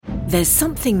There's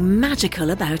something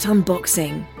magical about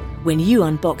unboxing. When you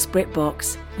unbox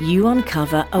BritBox, you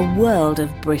uncover a world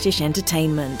of British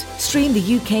entertainment. Stream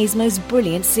the UK's most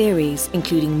brilliant series,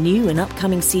 including new and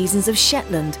upcoming seasons of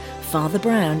Shetland, Father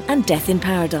Brown and Death in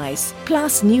Paradise.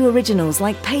 Plus new originals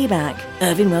like Payback,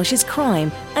 Irving Welsh's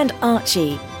Crime and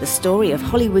Archie, the story of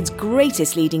Hollywood's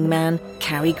greatest leading man,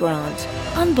 Cary Grant.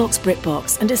 Unbox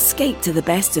BritBox and escape to the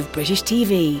best of British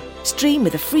TV. Stream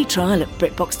with a free trial at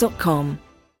BritBox.com.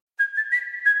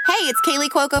 Hey, it's Kaylee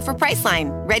Cuoco for Priceline.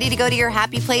 Ready to go to your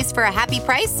happy place for a happy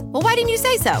price? Well, why didn't you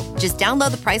say so? Just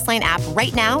download the Priceline app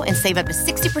right now and save up to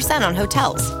 60% on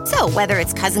hotels. So whether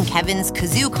it's Cousin Kevin's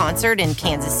Kazoo Concert in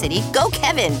Kansas City, go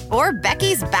Kevin, or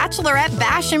Becky's Bachelorette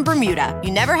Bash in Bermuda,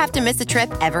 you never have to miss a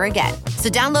trip ever again. So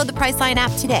download the Priceline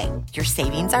app today. Your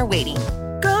savings are waiting.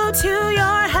 Go to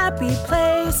your happy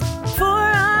place for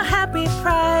a happy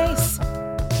price.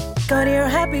 Go to your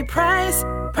happy price,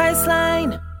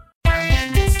 Priceline.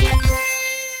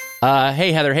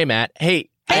 Hey, Heather. Hey, Matt.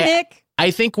 Hey, Nick. I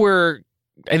think this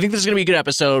is going to be a good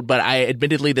episode, but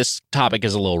admittedly, this topic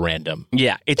is a little random.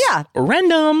 Yeah. It's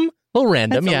random. A little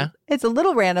random, It's a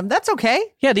little random. That's okay.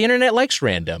 Yeah, the internet likes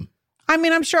random. I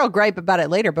mean, I'm sure I'll gripe about it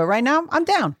later, but right now, I'm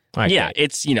down. Okay. Yeah,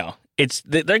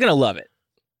 they're going to love it.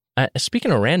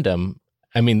 Speaking of random,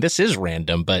 I mean, this is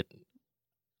random, but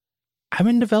I've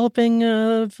been developing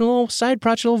a little side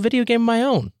project, a little video game of my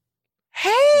own.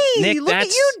 Hey, Nick, look at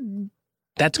you.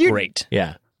 That's You're- great.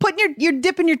 Yeah. You're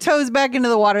dipping your toes back into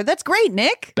the water. That's great,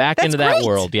 Nick. That's great. that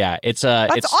world. Yeah. It's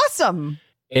awesome.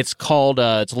 It's called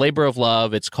it's Labor of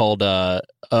Love. It's called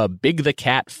Big the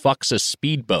Cat Fucks a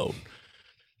Speedboat.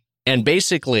 And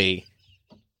basically,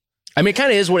 I mean, it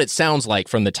kind of is what it sounds like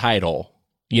from the title.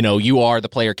 You know, you are the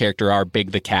player character, are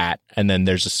Big the Cat, and then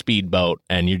there's a speedboat,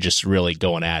 and you're just really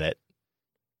going at it.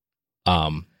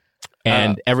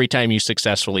 And every time you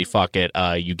successfully fuck it,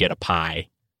 you get a pie,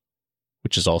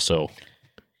 which is also,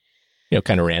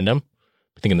 kind of random.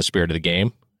 I think in the spirit of the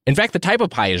game. In fact, the type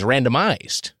of pie is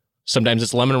randomized. Sometimes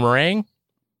it's lemon meringue.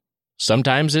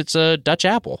 Sometimes it's a Dutch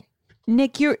apple.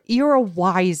 Nick, you're a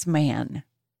wise man.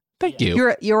 Thank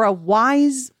you. You're a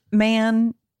wise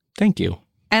man. Thank you.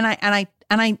 And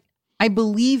I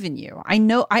believe in you.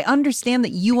 I understand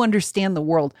that you understand the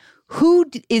world. Who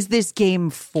is this game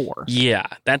for? Yeah,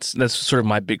 that's sort of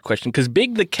my big question. Because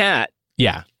Big the Cat,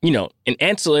 yeah, an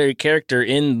ancillary character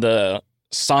in the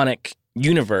Sonic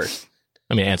universe.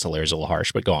 I mean, ancillary is a little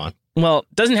harsh, but go on. Well,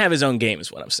 doesn't have his own game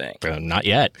is what I'm saying. Not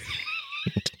yet.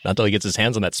 Not until he gets his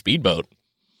hands on that speedboat.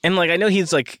 And I know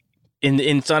he's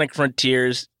in Sonic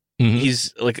Frontiers,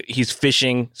 he's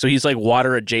fishing, so he's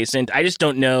water adjacent. I just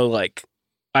don't know,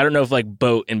 I don't know if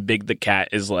Boat and Big the Cat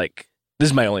is this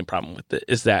is my only problem with it,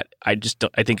 is that I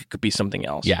think it could be something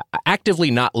else. Yeah, actively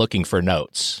not looking for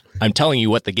notes. I'm telling you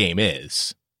what the game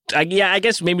is. I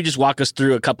guess maybe just walk us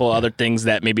through a couple other things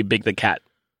that maybe Big the Cat.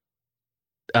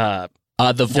 The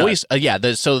voice,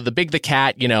 so the Big the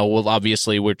Cat, well,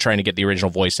 obviously we're trying to get the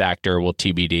original voice actor. Well,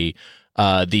 TBD.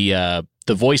 The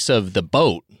voice of the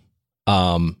boat,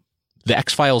 the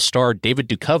X-Files star David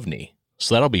Duchovny.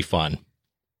 So that'll be fun.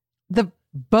 The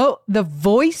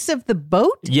voice of the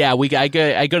boat? Yeah, I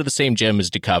go to the same gym as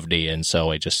Duchovny, and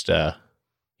so I just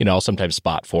I'll sometimes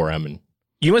spot for him. And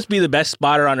you must be the best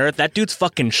spotter on earth. That dude's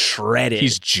fucking shredded.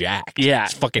 He's jacked. Yeah,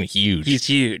 he's fucking huge. He's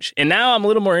huge. And now I'm a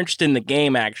little more interested in the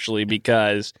game actually,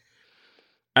 because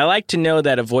I like to know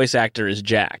that a voice actor is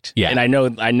jacked. Yeah, and I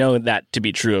know that to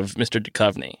be true of Mr.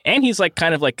 Duchovny, and he's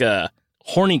kind of a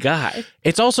horny guy.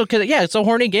 It's also because it's a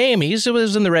horny game. He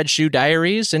was in the Red Shoe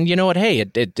Diaries, and you know what? Hey,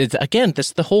 it again,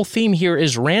 the whole theme here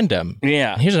is random.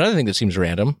 Yeah. Here's another thing that seems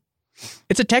random.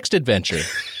 It's a text adventure.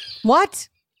 What?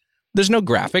 There's no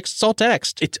graphics. It's all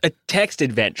text. It's a text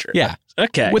adventure. Yeah.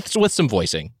 Okay. With some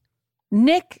voicing.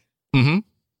 Nick, mm-hmm.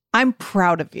 I'm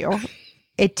proud of you.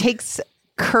 It takes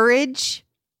courage,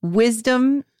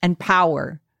 wisdom, and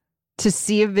power to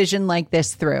see a vision like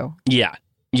this through. Yeah.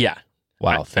 Yeah.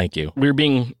 Wow, thank you. We were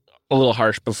being a little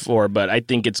harsh before, but I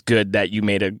think it's good that you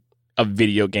made a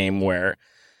video game where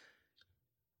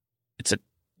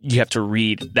you have to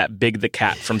read that Big the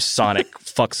Cat from Sonic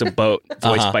fucks a boat,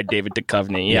 voiced by David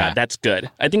Duchovny. Yeah, that's good.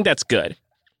 I think that's good.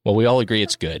 Well, we all agree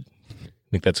it's good.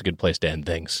 I think that's a good place to end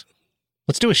things.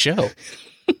 Let's do a show.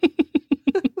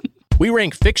 We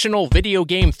rank fictional video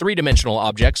game 3-dimensional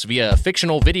objects via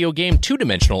fictional video game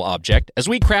 2-dimensional object as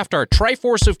we craft our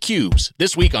Triforce of Cubes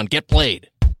this week on Get Played.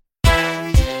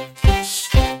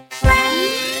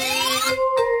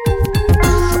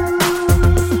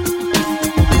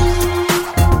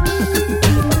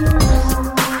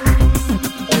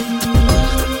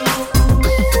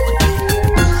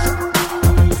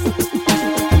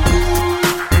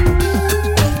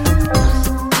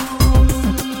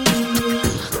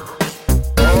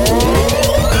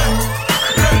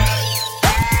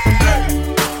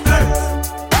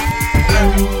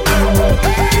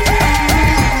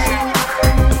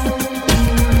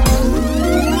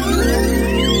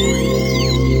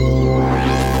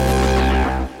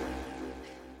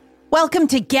 Welcome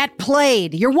to Get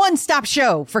Played, your one-stop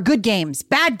show for good games,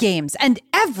 bad games, and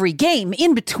every game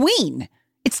in between.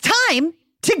 It's time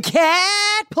to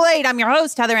get played. I'm your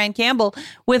host, Heather Ann Campbell,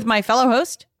 with my fellow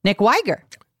host, Nick Weiger.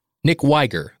 Nick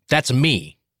Weiger, that's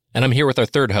me. And I'm here with our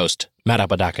third host, Matt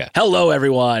Apodaca. Hello,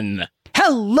 everyone.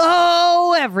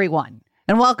 Hello, everyone.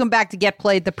 And welcome back to Get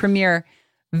Played, the premier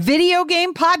video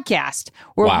game podcast,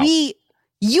 where we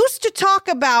used to talk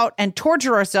about and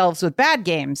torture ourselves with bad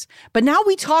games, but now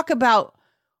we talk about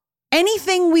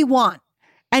anything we want.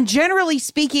 And generally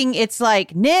speaking, it's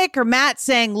like Nick or Matt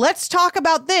saying, let's talk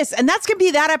about this. And that's going to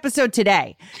be that episode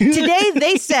today. Today,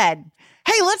 they said,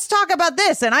 hey, let's talk about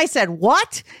this. And I said,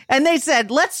 what? And they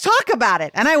said, let's talk about it.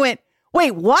 And I went,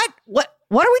 wait, what? What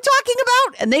are we talking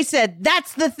about? And they said,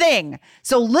 that's the thing.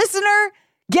 So listener,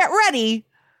 get ready.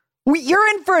 You're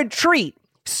in for a treat.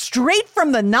 Straight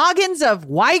from the noggins of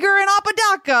Weiger and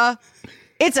Apodaca,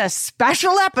 it's a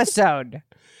special episode.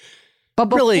 But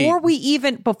before we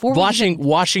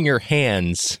washing your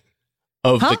hands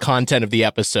of the content of the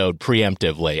episode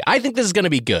preemptively, I think this is going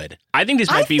to be good. I think this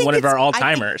might be one of our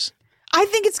all-timers. I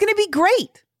think it's going to be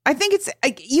great. I think it's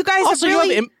you guys also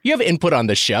really... you have input on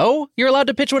the show. You're allowed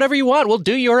to pitch whatever you want. We'll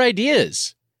do your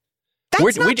ideas.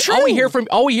 That's not true.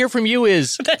 All we hear from you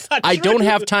is I don't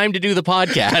have time to do the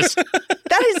podcast.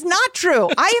 That is not true.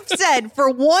 I have said for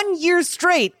 1 year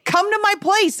straight, come to my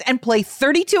place and play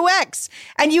 32X.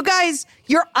 And you guys,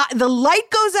 the light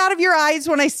goes out of your eyes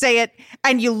when I say it,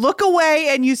 and you look away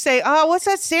and you say, "Oh, what's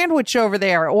that sandwich over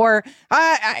there?" Or,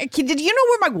 "Did you know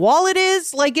where my wallet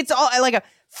is?" Like it's all like a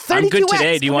 32X. I'm good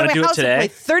today. Do you want to do it today?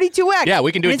 32X. Yeah,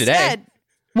 we can do it today. Instead,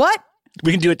 what?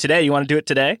 We can do it today. You want to do it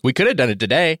today? We could have done it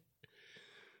today.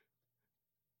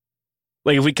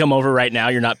 Like if we come over right now,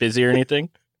 you're not busy or anything?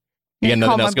 You got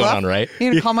nothing else going on, right? You're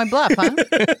going to call my bluff, huh?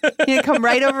 You're going to come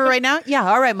right over right now? Yeah,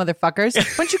 all right, motherfuckers. Why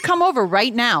don't you come over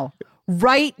right now?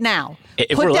 Right now. If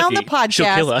Put we're down lucky, the podcast.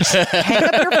 she'll kill us. Hang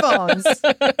up your phones.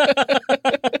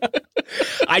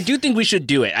 I do think we should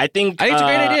do it. I think it's a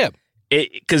great idea.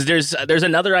 Because there's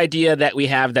another idea that we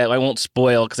have that I won't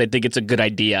spoil because I think it's a good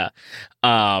idea.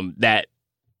 That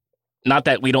not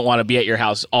that we don't want to be at your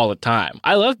house all the time.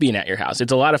 I love being at your house.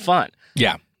 It's a lot of fun.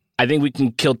 Yeah. I think we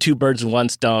can kill two birds with one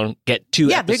stone, get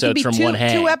two episodes from one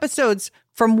hang. 2 episodes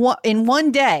in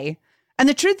one day. And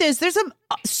the truth is, there's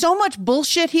so much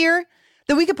bullshit here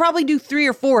that we could probably do 3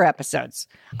 or 4 episodes.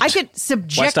 I could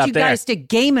subject you guys to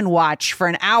Game & Watch for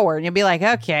an hour, and you'll be like,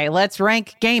 okay, let's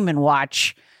rank Game &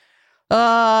 Watch.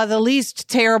 The least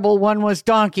terrible one was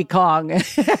Donkey Kong.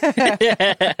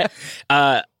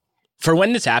 For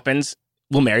when this happens,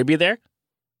 will Mary be there?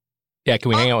 Yeah, can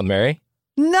we hang out with Mary?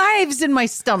 Knives in my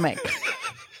stomach.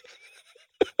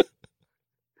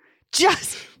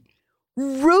 Just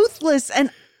ruthless and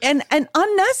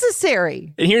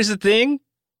unnecessary. And here's the thing.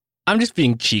 I'm just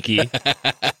being cheeky.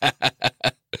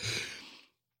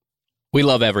 We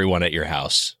love everyone at your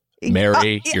house.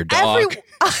 Mary, your dog.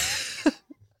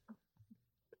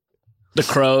 The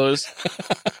crows.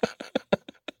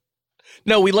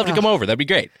 No, we'd love to come over. That'd be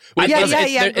great. Great.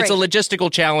 It's a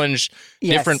logistical challenge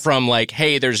different from like,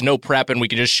 hey, there's no prep and we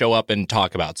can just show up and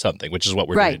talk about something, which is what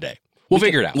we're doing today. We'll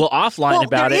figure it out. We'll offline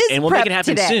about it and we'll make it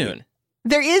happen soon.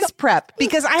 There is prep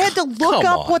because I had to look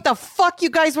up what the fuck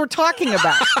you guys were talking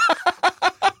about.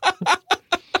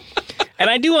 And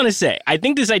I do want to say, I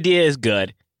think this idea is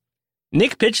good.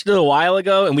 Nick pitched it a while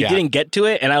ago and we didn't get to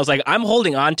it. And I was like, I'm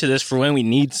holding on to this for when we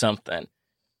need something.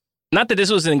 Not that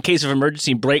this was in case of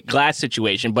emergency break glass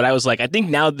situation, but I was like, I think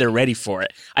now they're ready for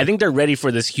it. I think they're ready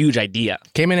for this huge idea.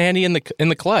 Came in handy in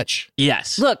the clutch.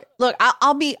 Yes. Look,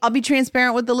 I'll be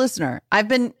transparent with the listener. I've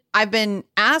been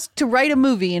asked to write a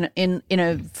movie in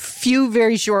a few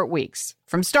very short weeks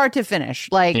from start to finish.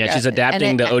 Like she's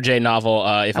adapting the OJ novel.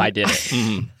 If I Did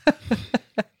It.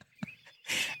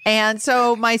 And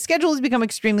so my schedule has become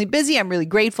extremely busy. I'm really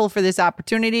grateful for this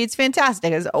opportunity. It's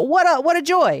fantastic. What a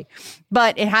joy.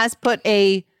 But it has put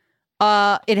a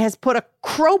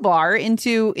crowbar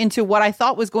into what I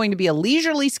thought was going to be a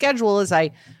leisurely schedule as I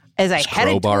headed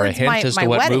crowbar towards a hint as to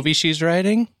what wedding. movie she's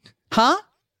writing? Huh?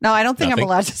 No, I don't think Nothing. I'm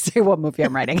allowed to say what movie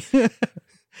I'm writing.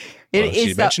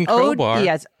 She mentioned crowbar.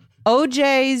 Yes,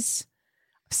 OJ's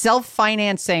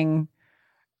self-financing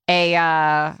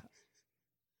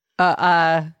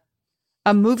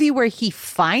a movie where he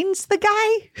finds the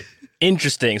guy.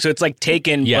 Interesting. So it's like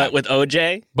Taken, but with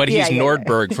OJ. But he's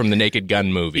Nordberg from the Naked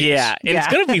Gun movies. Yeah, and it's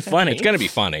gonna be funny. It's gonna be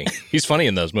funny. He's funny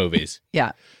in those movies.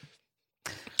 Yeah.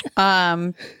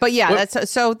 But yeah,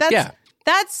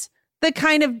 that's the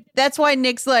kind of, that's why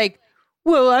Nick's like,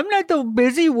 well, I'm not the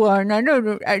busy one. I don't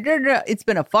know. It's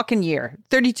been a fucking year.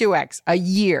 32X, a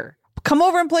year. come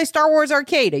over and play Star Wars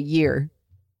Arcade a year.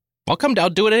 I'll come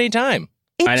down, do it anytime.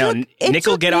 I know. Nick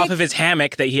will get off of his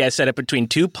hammock that he has set up between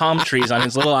two palm trees on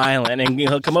his little island, and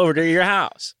he'll come over to your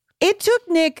house. It took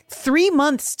Nick 3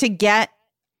 months to get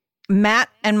Matt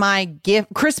and my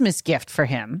Christmas gift for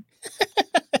him.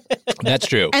 That's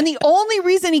true. And the only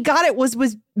reason he got it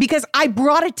was because I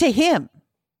brought it to him.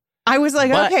 I was like,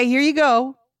 okay, here you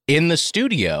go. In the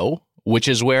studio, which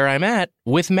is where I'm at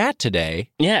with Matt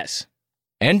today. Yes.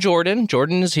 And Jordan.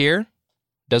 Jordan is here,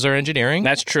 does our engineering.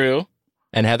 That's true.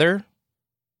 And Heather,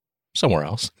 somewhere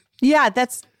else. Yeah,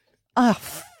 that's...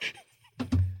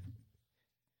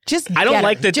 Just I don't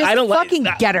like the. Just I don't fucking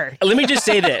like. Get her. Let me just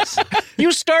say this.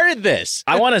 You started this.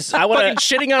 I want to. Fucking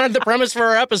shitting on the premise for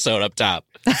our episode up top.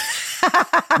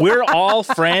 We're all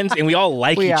friends and we all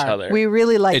like each other. We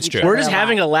really like each other. We're just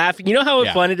having a laugh. You know how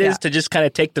fun it is to just kind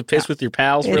of take the piss with your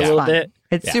pals for a little bit?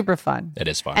 It's super fun. It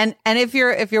is fun. And if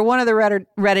you're one of the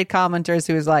Reddit commenters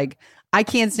who is like, I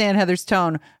can't stand Heather's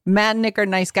tone. Matt and Nick are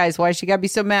nice guys. Why she got to be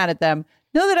so mad at them?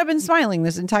 Know that I've been smiling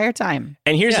this entire time.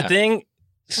 And here's the thing.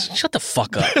 Shut the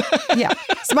fuck up. Yeah.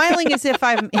 Smiling as if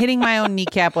I'm hitting my own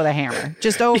kneecap with a hammer.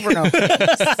 Just over and over.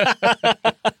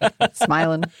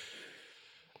 Smiling.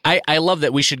 I love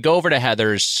that. We should go over to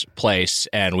Heather's place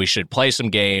and we should play some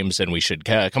games and we should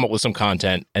come up with some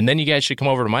content. And then you guys should come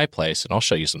over to my place and I'll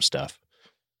show you some stuff.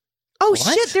 Oh,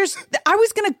 shit. I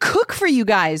was going to cook for you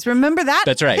guys. Remember that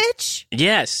That's right. pitch?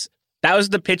 Yes. That was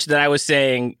the pitch that I was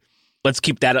saying, let's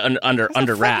keep that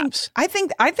under wraps. I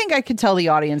think I could tell the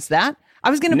audience that. I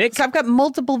was going to, so I've got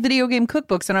multiple video game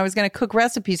cookbooks and I was going to cook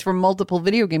recipes for multiple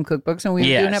video game cookbooks and we would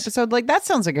do an episode like that.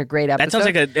 Sounds like a great episode. That sounds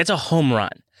like it's a home run.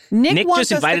 Nick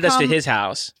just invited us to his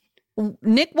house.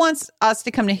 Nick wants us to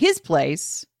come to his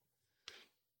place.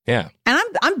 Yeah. And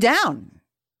I'm down.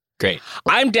 Great.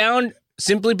 I'm down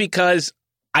simply because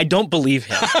I don't believe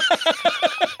him.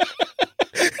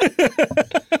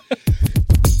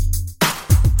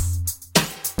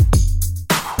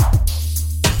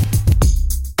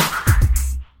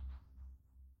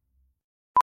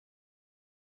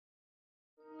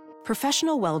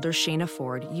 Professional welder Shayna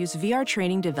Ford used VR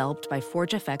training developed by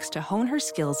ForgeFX to hone her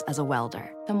skills as a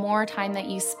welder. The more time that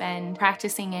you spend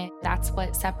practicing it, that's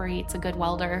what separates a good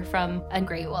welder from a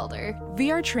great welder.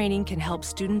 VR training can help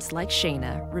students like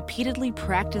Shayna repeatedly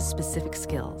practice specific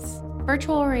skills.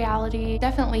 Virtual reality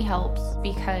definitely helps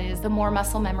because the more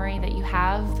muscle memory that you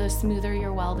have, the smoother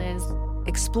your weld is.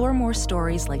 Explore more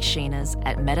stories like Shayna's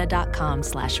at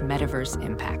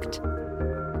meta.com/metaverseimpact.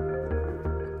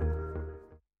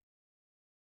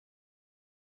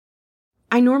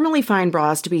 I normally find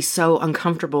bras to be so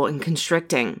uncomfortable and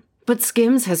constricting, but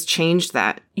Skims has changed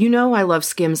that. You know I love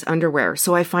Skims underwear,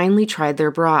 so I finally tried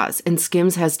their bras, and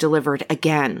Skims has delivered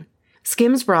again.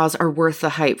 Skims bras are worth the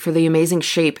hype for the amazing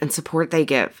shape and support they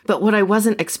give, but what I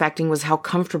wasn't expecting was how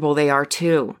comfortable they are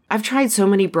too. I've tried so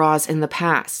many bras in the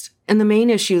past, and the main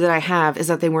issue that I have is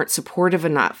that they weren't supportive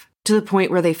enough, to the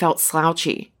point where they felt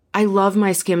slouchy. I love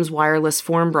my Skims wireless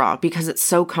form bra because it's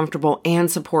so comfortable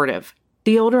and supportive.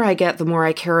 The older I get, the more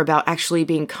I care about actually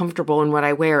being comfortable in what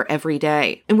I wear every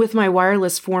day. And with my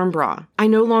wireless form bra, I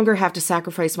no longer have to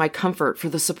sacrifice my comfort for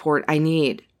the support I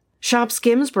need. Shop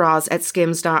Skims bras at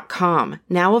skims.com,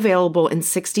 now available in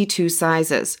 62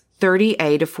 sizes,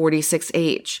 30A to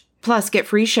 46H. Plus, get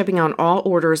free shipping on all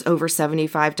orders over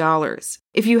 $75.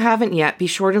 If you haven't yet, be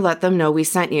sure to let them know we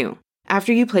sent you.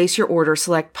 After you place your order,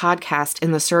 select podcast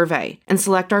in the survey, and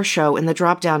select our show in the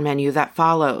drop-down menu that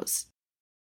follows.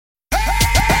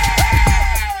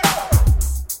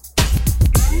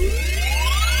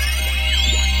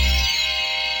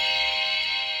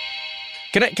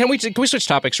 Can we switch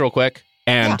topics real quick?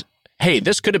 And hey,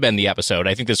 this could have been the episode.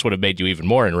 I think this would have made you even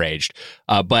more enraged.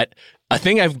 But a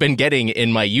thing I've been getting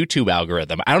in my YouTube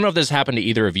algorithm, I don't know if this happened to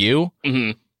either of you.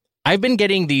 Mm-hmm. I've been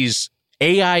getting these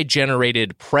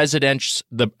AI-generated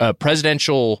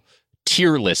presidential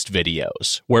tier list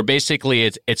videos where basically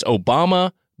it's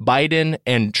Obama, Biden,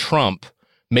 and Trump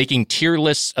making tier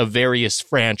lists of various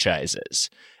franchises.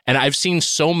 And I've seen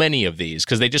so many of these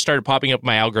because they just started popping up in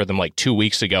my algorithm like 2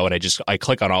 weeks ago, and I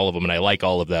click on all of them and I like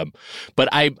all of them. But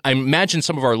I imagine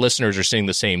some of our listeners are seeing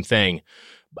the same thing.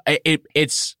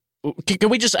 Can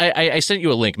we just? I sent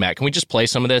you a link, Matt. Can we just play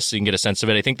some of this so you can get a sense of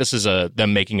it? I think this is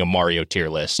them making a Mario tier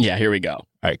list. Yeah, here we go. All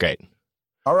right, great.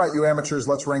 All right, you amateurs,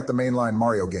 let's rank the mainline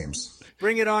Mario games.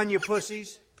 Bring it on, you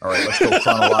pussies. All right, let's go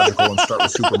chronological and start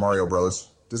with Super Mario Bros.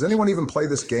 Does anyone even play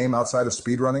this game outside of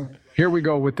speedrunning? Here we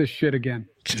go with this shit again.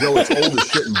 Joe, it's old as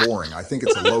shit and boring. I think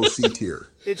it's a low C tier.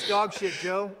 It's dog shit,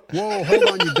 Joe. Whoa, hold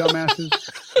on, you dumbasses.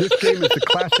 This game is the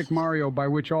classic Mario by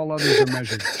which all others are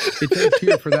measured. It's A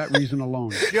tier for that reason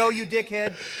alone. Joe, you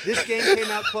dickhead. This game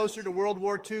came out closer to World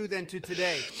War II than to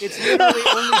today. It's literally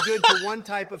only good to one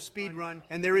type of speed run,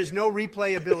 and there is no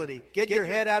replayability. Get your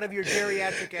head out of your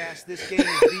geriatric ass. This game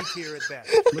is B tier at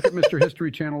best. Look at Mr.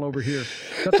 History Channel over here.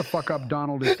 Shut the fuck up,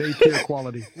 Donald. It's A tier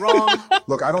quality. Wrong.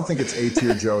 Look, I don't think it's A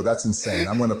tier, Joe. That's insane.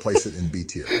 I'm going to place it in B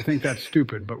tier. I think that's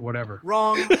stupid, but whatever.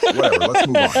 Wrong. Whatever, let's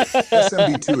move on.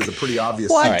 SMB2 is a pretty obvious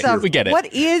tier. We get it.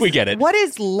 We get it. What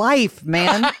is life,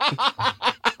 man?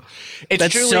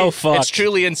 That's truly, so fucked. It's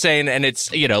truly insane, and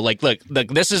it's, you know, like, look,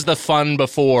 this is the fun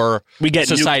before we get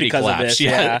society collapses.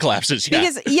 Yeah, collapses. Yeah.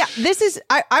 Because, this is,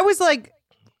 I was like,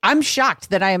 I'm shocked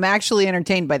that I am actually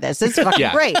entertained by this. It's fucking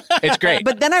great. It's great.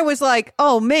 But then I was like,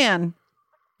 oh, man,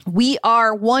 we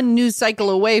are one news cycle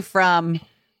away from,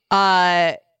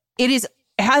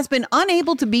 has been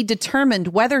unable to be determined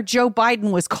whether Joe Biden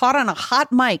was caught on a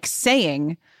hot mic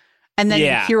saying, and then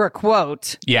you hear a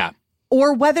quote. Yeah.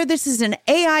 Or whether this is an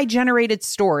AI generated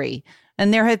story.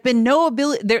 And there have been no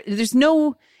ability, there's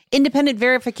no independent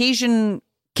verification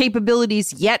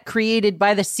capabilities yet created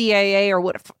by the CIA or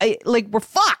what. Like, we're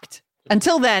fucked.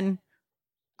 Until then,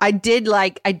 I did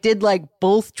like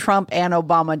both Trump and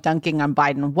Obama dunking on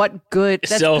Biden. What good.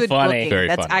 That's so good funny. booking. Very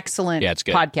That's funny. excellent it's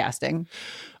good. podcasting.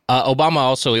 Obama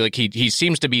also, like, he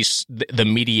seems to be the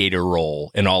mediator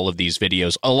role in all of these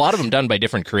videos. A lot of them done by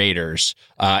different creators.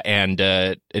 But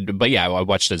yeah, I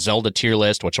watched a Zelda tier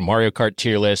list, watched a Mario Kart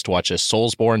tier list, watched a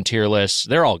Soulsborne tier list.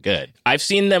 They're all good. I've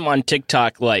seen them on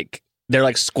TikTok, like they're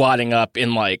like squatting up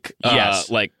in like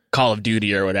Call of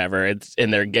Duty or whatever.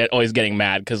 And they're always getting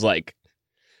mad because like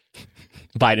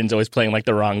Biden's always playing like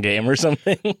the wrong game or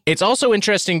something. It's also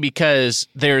interesting because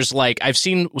there's like, I've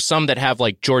seen some that have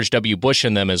like George W. Bush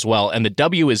in them as well, and the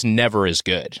W is never as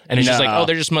good. And it's just like, oh,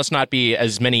 there just must not be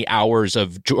as many hours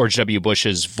of George W.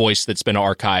 Bush's voice that's been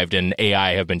archived and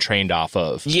AI have been trained off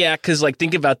of. Yeah, because like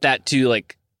think about that too.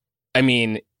 Like, I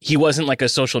mean, he wasn't like a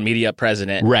social media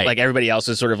president, right? Like everybody else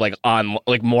is sort of like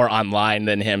more online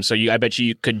than him. So I bet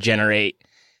you could generate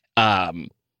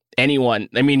anyone.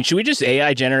 I mean, should we just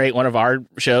AI generate one of our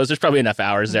shows? There's probably enough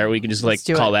hours there. We can just like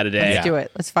call that a day. Let's do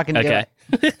it. Let's fucking do it.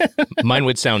 Mine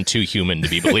would sound too human to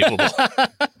be believable.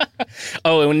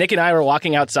 Oh, and when Nick and I were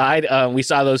walking outside, we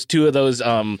saw two of those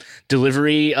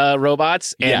delivery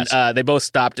robots, and they both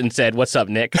stopped and said, "What's up,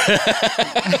 Nick?" They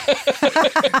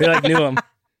like knew him.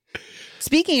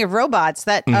 Speaking of robots,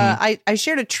 that I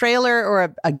shared a trailer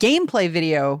or a gameplay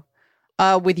video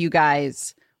with you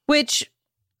guys, which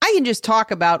I can just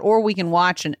talk about, or we can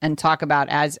watch and talk about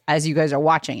as you guys are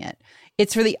watching it.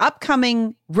 It's for the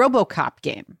upcoming RoboCop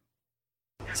game.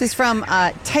 This is from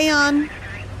Teon,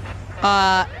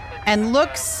 and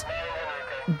looks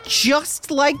just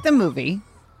like the movie.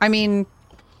 I mean,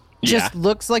 just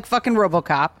looks like fucking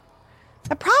RoboCop.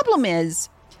 The problem is,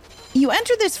 you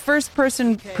enter this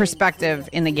first-person perspective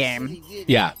in the game.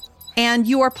 Yeah. And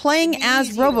you are playing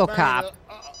as RoboCop.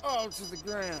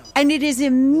 And it is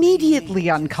immediately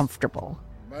uncomfortable.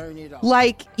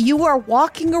 Like, you are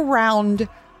walking around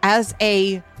as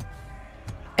a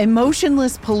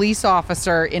emotionless police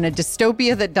officer in a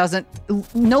dystopia that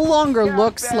no longer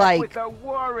looks like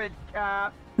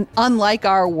unlike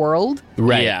our world.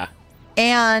 Right. Yeah.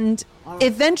 And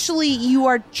eventually you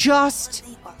are just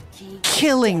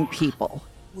killing people.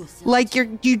 Like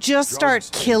you just start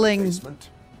killing.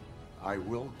 I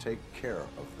will take care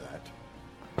of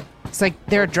that. It's like,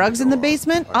 there are drugs in the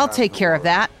basement? I'll take care of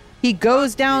that. He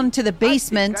goes down to the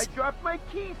basement. I dropped my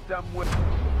keys somewhere.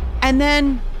 And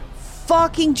then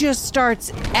fucking just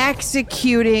starts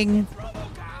executing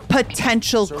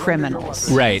potential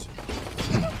criminals. Right.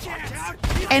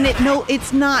 And it's no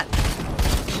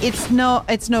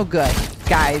good,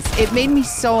 guys. It made me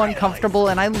so uncomfortable,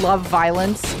 and I love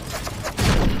violence.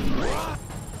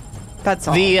 That's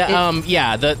all.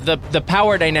 The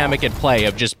power dynamic at play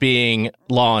of just being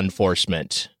law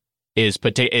enforcement is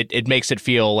it makes it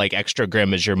feel like extra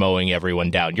grim as you're mowing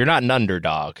everyone down. You're not an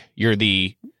underdog. You're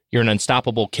an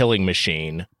unstoppable killing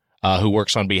machine who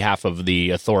works on behalf of the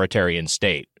authoritarian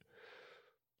state.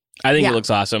 I think it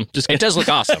looks awesome. It does look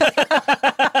awesome.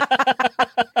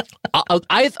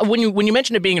 When you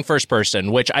mentioned it being in first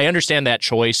person, which I understand that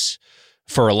choice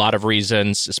for a lot of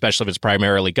reasons, especially if it's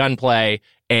primarily gunplay,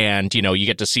 and you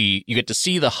get to see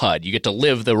the HUD, you get to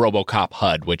live the RoboCop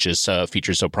HUD, which is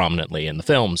featured so prominently in the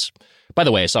films. By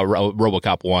the way, I saw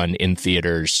RoboCop 1 in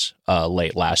theaters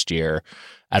late last year.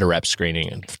 at a rep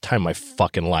screening and time of my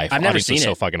fucking life. I've never Audience seen was it.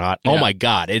 so fucking hot. Yeah. Oh my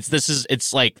God. It's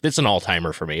an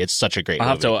all-timer for me. It's such a great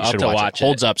movie. I'll have to watch it.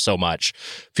 Holds up so much.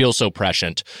 Feels so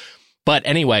prescient. But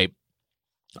anyway,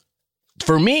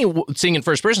 for me, seeing in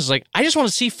first person is like, I just want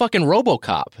to see fucking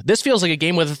RoboCop. This feels like a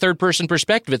game with a third-person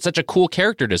perspective. It's such a cool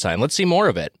character design. Let's see more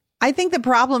of it. I think the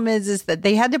problem is that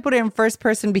they had to put it in first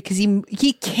person because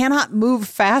he cannot move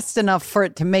fast enough for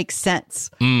it to make sense.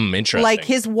 Interesting. Like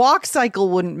his walk cycle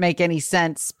wouldn't make any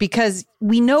sense because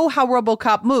we know how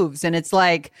RoboCop moves, and it's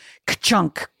like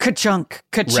ka-chunk, ka-chunk,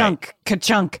 ka-chunk, Right.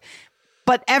 ka-chunk.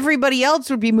 But everybody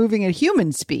else would be moving at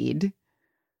human speed.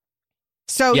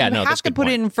 So you that's have a to good put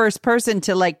point. it in first person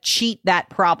to like cheat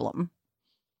that problem.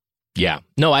 Yeah.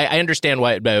 No, I understand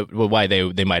why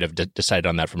they might have decided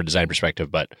on that from a design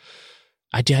perspective, but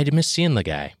I did miss seeing the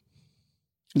guy.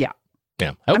 Yeah.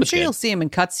 Yeah. I hope I'm it's sure good. you'll see him in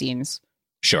cutscenes.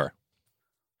 Sure.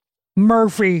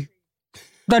 Murphy.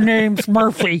 The name's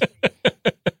Murphy.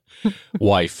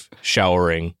 Wife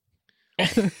showering.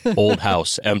 Old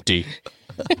house empty.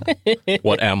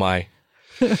 What am I?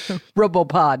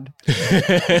 Robopod.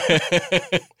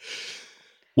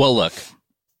 Well, look,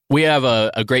 we have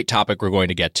a great topic we're going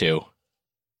to get to.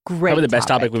 Great. Probably the best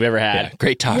topic we've ever had. Yeah,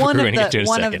 great topic we're going to get to in a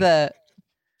second.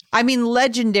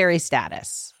 Legendary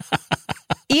status.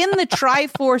 In the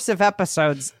Triforce of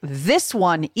episodes, this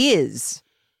one is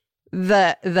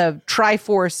the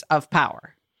Triforce of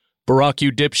power. Barack,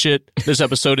 you dipshit. This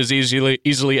episode is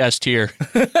easily S tier.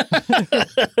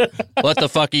 What the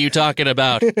fuck are you talking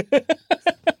about?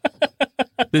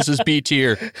 This is B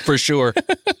tier for sure.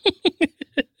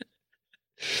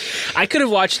 I could have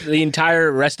watched the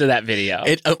entire rest of that video.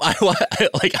 I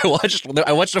watched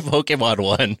a Pokemon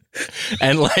one,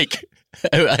 and like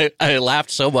I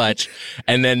laughed so much,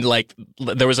 and then like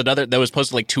there was another that was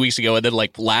posted like 2 weeks ago, and then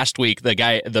like last week the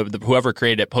guy the whoever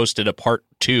created it posted a part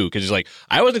 2 because he's like,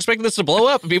 I wasn't expecting this to blow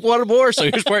up and people wanted more, so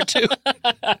here's part 2.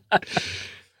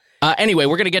 Anyway,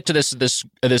 we're gonna get to this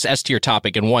S tier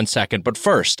topic in 1 second, but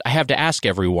first I have to ask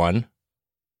everyone,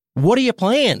 what are you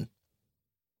playing?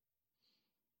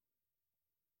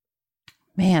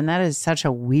 Man, that is such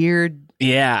a weird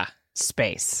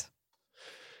space.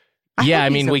 Yeah, I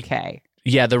hope mean, he's okay.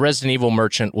 The Resident Evil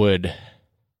merchant would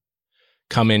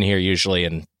come in here usually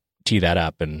and tee that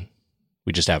up, and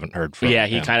we just haven't heard from him. Yeah,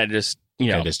 he kind of just,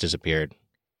 just disappeared.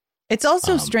 It's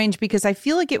also strange because I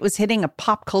feel like it was hitting a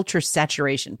pop culture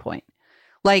saturation point.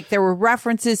 Like there were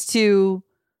references to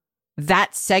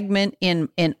that segment in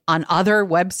on other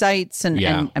websites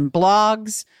and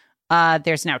blogs.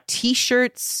 There's now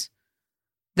T-shirts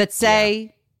that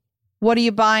say, "What are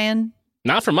you buying?"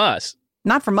 Not from us.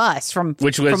 Not from us. From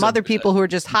other people who are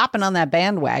just hopping on that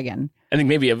bandwagon. I think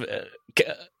maybe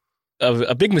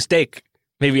a big mistake,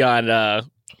 maybe on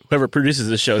whoever produces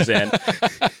this show's end.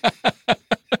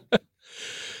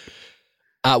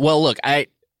 Well, look, I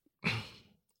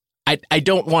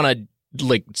don't want to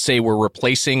like say we're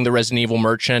replacing the Resident Evil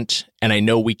merchant, and I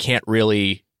know we can't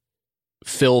really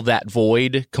fill that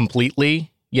void completely.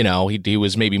 You know, he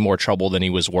was maybe more trouble than he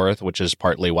was worth, which is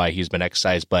partly why he's been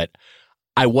excised. But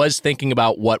I was thinking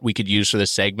about what we could use for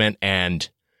this segment, and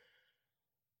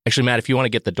actually, Matt, if you want to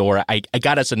get the door, I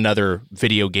got us another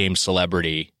video game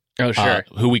celebrity. Oh, sure.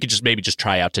 Who we could just maybe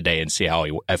try out today and see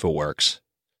if it works.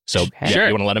 So, Sure.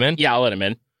 You want to let him in? Yeah, I'll let him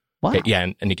in. Wow. Okay, yeah,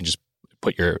 and you can just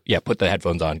put the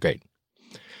headphones on. Great.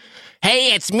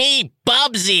 Hey, it's me,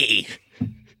 Bubsy.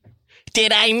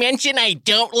 Did I mention I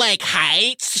don't like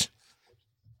heights?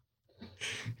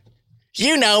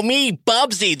 You know me,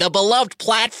 Bubsy, the beloved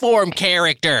platform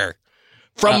character.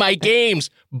 From my games,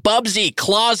 Bubsy,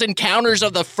 Claws Encounters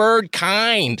of the Third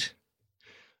Kind.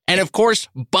 And of course,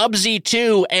 Bubsy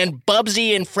 2 and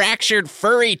Bubsy and Fractured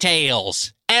Furry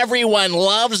Tales. Everyone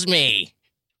loves me.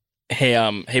 Hey,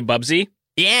 Bubsy?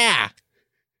 Yeah.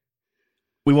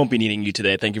 We won't be needing you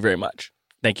today. Thank you very much.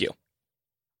 Thank you.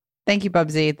 Thank you,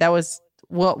 Bubsy. That was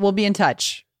we'll be in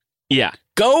touch. Yeah.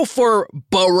 Go for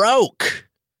Baroque.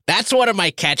 That's one of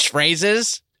my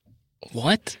catchphrases.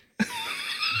 What?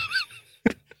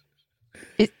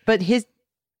 It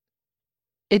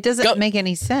doesn't make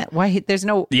any sense. Why there's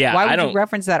no? Yeah, why would you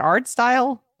reference that art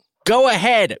style? Go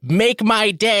ahead, make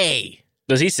my day.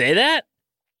 Does he say that?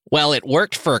 Well, it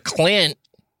worked for Clint.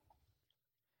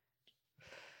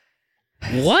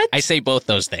 What? I say both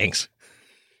those things.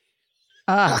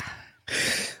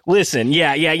 Listen,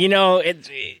 yeah. You know,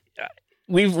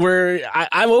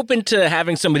 I'm open to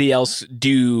having somebody else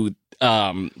do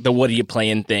the "what are you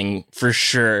playing" thing for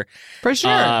sure. For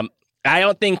sure. I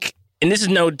don't think, and this is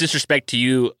no disrespect to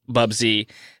you, Bubsy.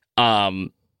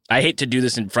 I I hate to do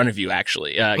this in front of you,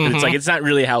 actually. 'Cause it's like, it's not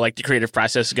really how like the creative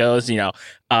process goes.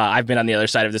 I've been on the other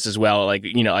side of this as well, like,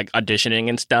 like auditioning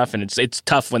and stuff. And it's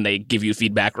tough when they give you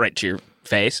feedback right to your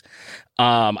face.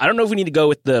 I don't know if we need to go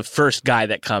with the first guy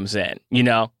that comes in,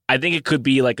 I think it could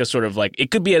be like a sort of like,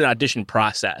 it could be an audition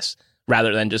process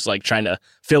rather than just like trying to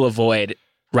fill a void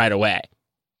right away.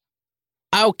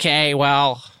 Okay,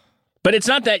 well. But it's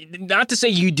not to say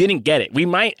you didn't get it. We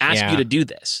might ask you to do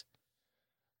this.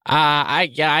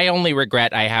 I only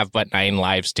regret I have but 9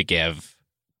 lives to give.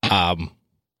 I'll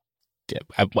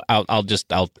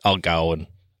go and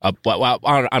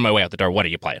on my way out the door. What are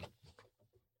you playing?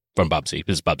 From Bubsy.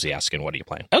 This is Bubsy asking, what are you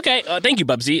playing? Okay, thank you,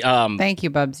 Bubsy. Thank you,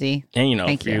 Bubsy. And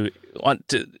if you want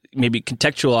to maybe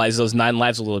contextualize those 9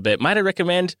 lives a little bit, might I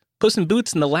recommend Puss in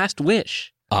Boots and the Last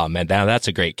Wish? Oh man, now that's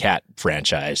a great cat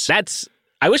franchise.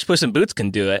 I wish Puss in Boots can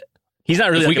do it. He's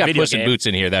not really. If like we got video Puss in Boots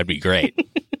in here, that'd be great.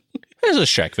 There's a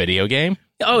Shrek video game.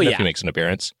 Oh yeah, he makes an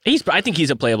appearance. I think he's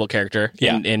a playable character.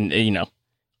 Yeah.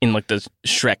 in like the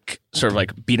Shrek sort of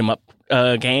like beat 'em up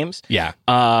games. Yeah.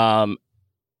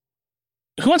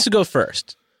 Who wants to go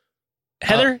first?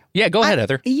 Heather? Yeah, go ahead,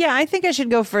 Heather. Yeah, I think I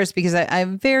should go first because I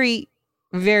have very,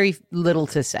 very little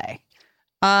to say.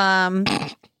 I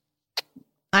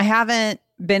haven't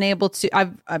been able to.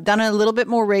 I've done a little bit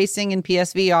more racing in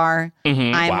PSVR.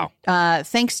 Wow.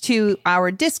 Thanks to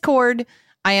our Discord,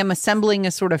 I am assembling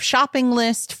a sort of shopping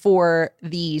list for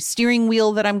the steering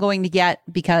wheel that I'm going to get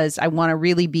because I want to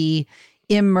really be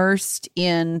immersed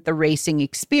in the racing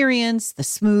experience, the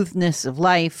smoothness of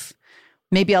life.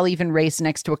 Maybe I'll even race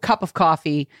next to a cup of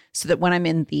coffee so that when I'm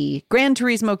in the Gran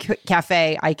Turismo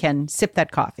cafe, I can sip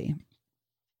that coffee.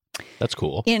 That's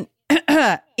cool. In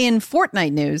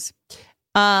Fortnite news,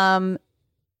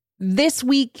 this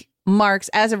week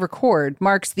as of record,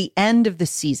 marks the end of the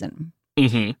season.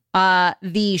 The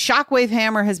Shockwave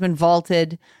Hammer has been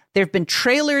vaulted. There have been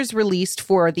trailers released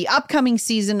for the upcoming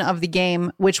season of the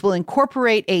game, which will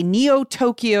incorporate a Neo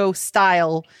Tokyo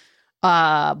style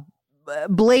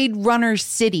Blade Runner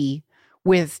city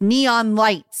with neon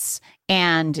lights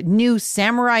and new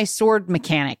samurai sword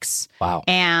mechanics. Wow.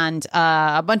 And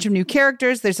a bunch of new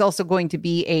characters. There's also going to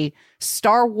be a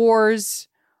Star Wars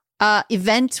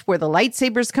event where the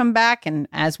lightsabers come back. And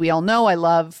as we all know, I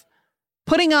love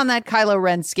putting on that Kylo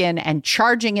Ren skin and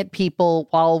charging at people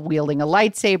while wielding a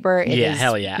lightsaber. It is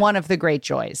hell yeah. One of the great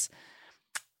joys.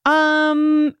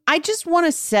 I just want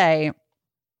to say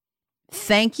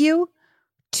thank you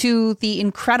to the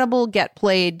incredible Get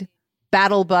Played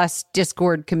Battle Bus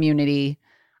Discord community.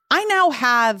 I now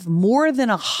have more than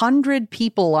 100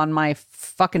 people on my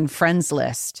fucking friends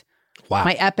list. Wow.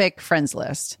 My epic friends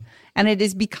list. And it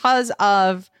is because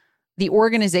of the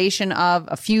organization of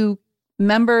a few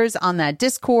members on that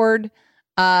Discord.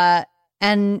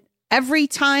 And every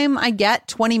time I get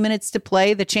 20 minutes to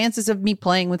play, the chances of me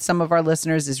playing with some of our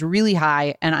listeners is really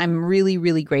high. And I'm really,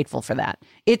 really grateful for that.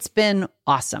 It's been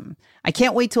awesome. I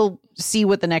can't wait to see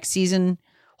what the next season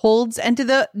holds. And to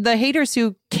the haters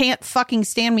who can't fucking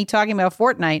stand me talking about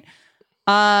Fortnite,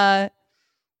 oh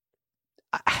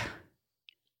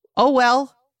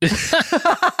well.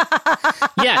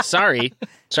 Yeah, sorry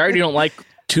you don't like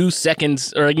 2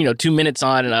 seconds or 2 minutes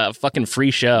on a fucking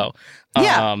free show.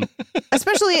 Yeah,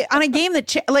 especially on a game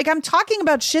that I'm talking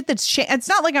about shit that's it's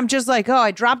not like I'm just like, oh,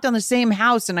 I dropped on the same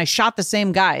house and I shot the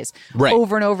same guys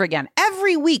over and over again.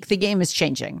 Every week the game is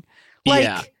changing.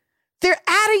 They're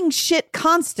adding shit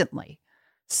constantly.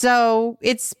 So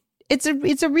it's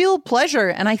a real pleasure,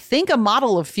 and I think a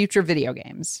model of future video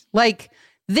games. Like,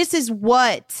 this is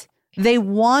what they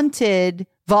wanted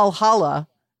Valhalla.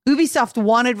 Ubisoft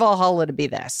wanted Valhalla to be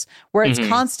this, where it's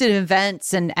constant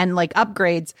events and like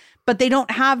upgrades, but they don't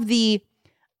have the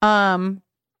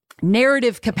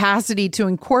narrative capacity to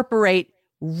incorporate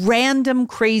random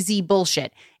crazy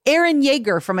bullshit. Eren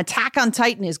Yeager from Attack on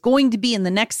Titan is going to be in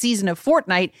the next season of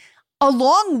Fortnite,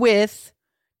 along with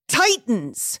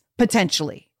Titans,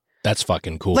 potentially. That's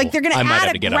fucking cool. Like, they're going to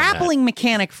add a grappling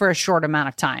mechanic for a short amount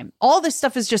of time. All this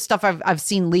stuff is just stuff I've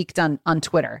seen leaked on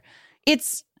Twitter.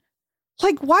 It's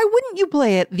like, why wouldn't you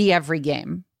play the every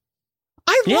game?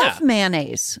 I love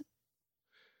mayonnaise.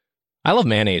 I love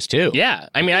mayonnaise too. Yeah,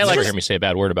 I mean, never hear me say a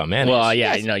bad word about mayonnaise. Well,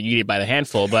 yeah, you eat it by the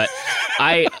handful, but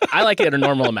I like it at a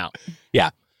normal amount. Yeah.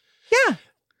 Yeah,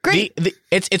 great.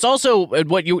 It's also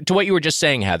what you were just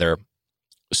saying, Heather.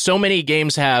 So many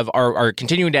games are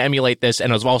continuing to emulate this,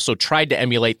 and have also tried to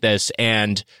emulate this,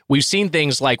 and we've seen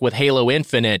things like with Halo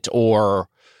Infinite or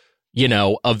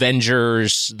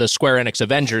Avengers, the Square Enix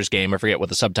Avengers game. I forget what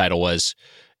the subtitle was.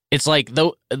 It's like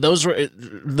those were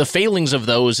the failings of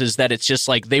those is that it's just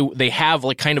like they have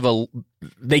like kind of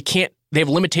they can't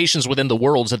limitations within the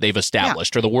worlds that they've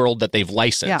established or the world that they've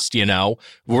licensed, you know,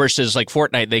 versus like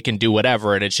Fortnite, they can do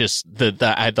whatever. And it's just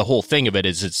the whole thing of it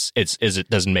is it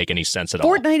doesn't make any sense at all.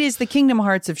 Fortnite is the Kingdom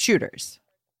Hearts of shooters.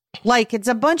 Like, it's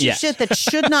a bunch of shit that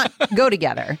should not go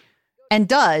together and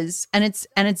does. And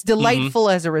it's delightful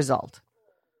as a result.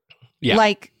 Yeah.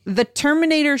 Like, the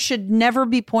Terminator should never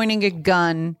be pointing a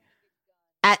gun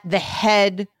at the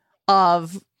head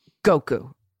of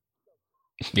Goku.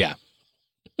 Yeah.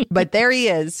 But there he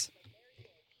is.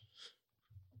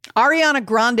 Ariana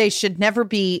Grande should never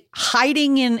be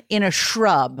hiding in a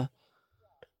shrub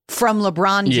from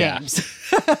LeBron James.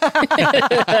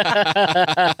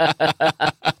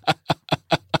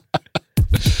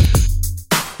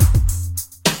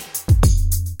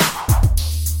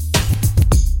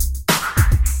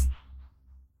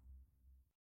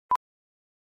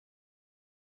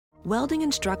 Welding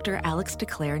instructor Alex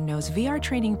DeClaire knows VR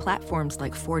training platforms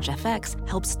like Forge FX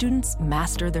help students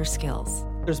master their skills.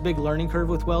 There's a big learning curve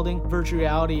with welding. Virtual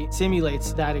reality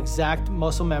simulates that exact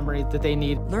muscle memory that they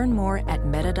need. Learn more at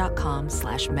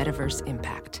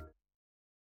meta.com/metaverseimpact.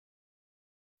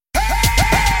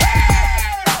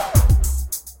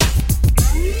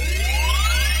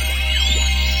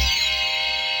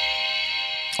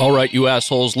 All right, you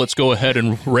assholes, let's go ahead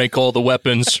and rank all the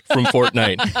weapons from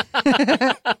Fortnite.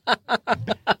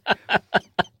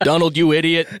 Donald, you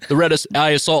idiot. The red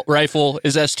eye assault rifle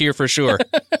is S tier for sure.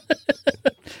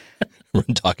 We're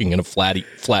talking in a flat,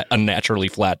 unnaturally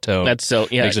flat tone. That's so,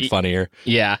 yeah. Makes it funnier.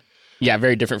 Yeah. Yeah,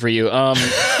 very different for you.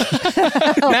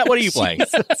 Matt, what are you playing?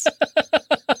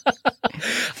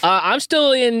 I'm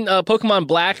still in Pokemon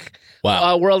Black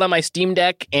world on my Steam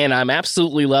Deck, and I'm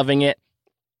absolutely loving it.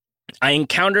 I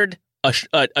encountered a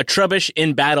Trubbish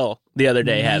in battle the other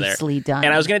day, Nicely Heather. done.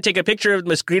 And I was going to take a picture of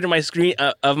the screen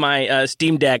of my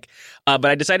Steam Deck, but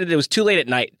I decided it was too late at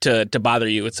night to bother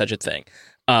you with such a thing.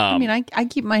 I mean, I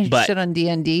keep my shit on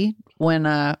D&D when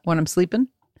I'm sleeping.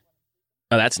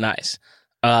 Oh, that's nice.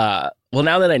 Well,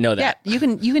 now that I know that, you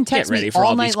can text get ready me for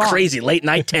all night these long. crazy late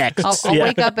night texts. I'll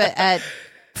wake up at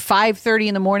 5:30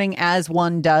 in the morning, as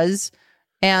one does,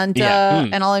 and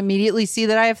I'll immediately see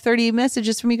that I have 30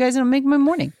 messages from you guys, and I'll make my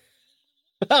morning.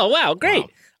 Oh wow, great!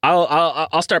 Wow.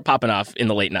 I'll start popping off in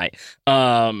the late night.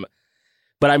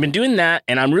 But I've been doing that,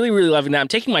 and I'm really loving that. I'm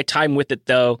taking my time with it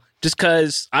though, just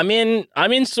because I'm in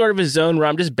sort of a zone where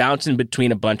I'm just bouncing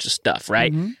between a bunch of stuff.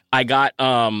 Right? Mm-hmm. I got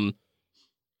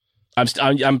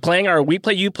I'm playing our We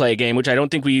Play You Play game, which I don't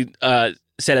think we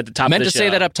said at the top of the show. Meant to say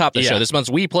that up top of the show. This month's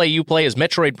We Play You Play is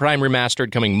Metroid Prime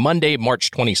Remastered, coming Monday,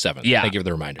 March 27th. Yeah. Thank you for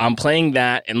the reminder. I'm playing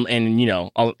that, and you know,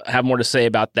 I'll have more to say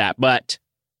about that. But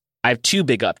I have two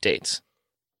big updates.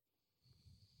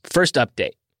 First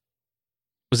update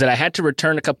was that I had to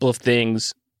return a couple of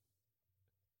things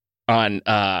on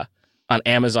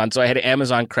Amazon. So I had an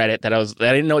Amazon credit that I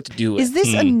didn't know what to do with. Is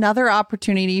this another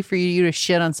opportunity for you to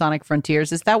shit on Sonic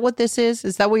Frontiers? Is that what this is?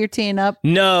 Is that what you're teeing up?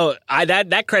 No,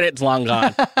 that credit's long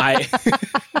gone.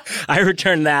 I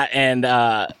returned that and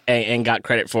got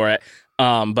credit for it.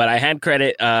 But I had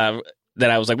credit that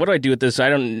I was like, what do I do with this? I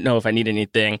don't know if I need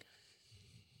anything.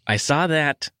 I saw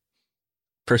that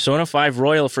Persona 5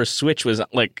 Royal for Switch was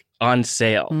like on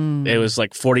sale. It was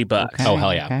like $40. Okay, oh,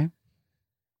 hell yeah. Okay.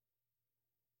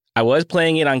 I was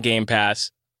playing it on Game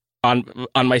Pass on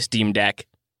my Steam Deck,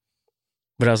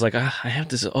 but I was like, I have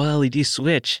this OLED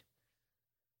Switch,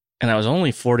 and I was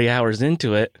only 40 hours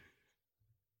into it.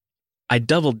 I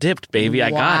double dipped, baby.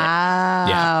 I got it.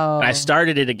 Yeah. And I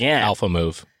started it again. Alpha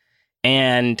move.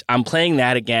 And I'm playing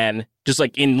that again, just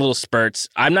like in little spurts.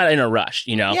 I'm not in a rush,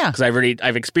 you know, because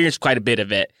I've experienced quite a bit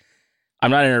of it. I'm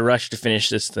not in a rush to finish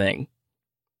this thing.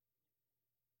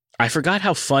 I forgot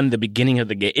how fun the beginning of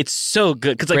the game. It's so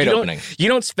good because like you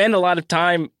don't spend a lot of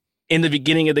time in the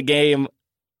beginning of the game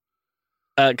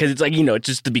because it's like, you know, it's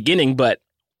just the beginning. But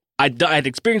I'd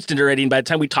experienced it already, and by the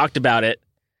time we talked about it,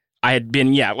 I had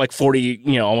been like 40,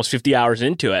 you know, almost 50 hours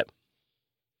into it.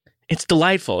 It's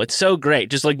delightful. It's so great.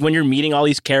 Just like when you're meeting all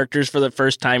these characters for the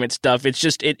first time and stuff. It's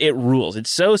just it rules. It's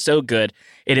so good,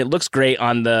 and it looks great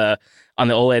on the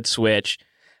OLED Switch.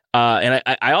 And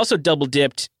I also double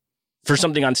dipped for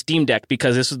something on Steam Deck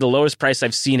because this was the lowest price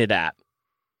I've seen it at.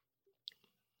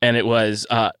 And it was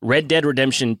Red Dead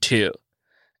Redemption 2.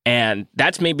 And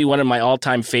that's maybe one of my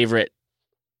all-time favorite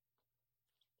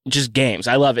just games.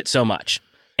 I love it so much.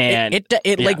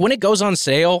 And like when it goes on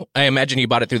sale, I imagine you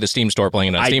bought it through the Steam store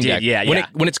playing it on Steam Deck.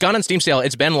 When it's gone on Steam sale,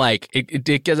 it's been like it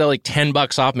gets like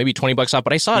 $10 off, maybe $20 off.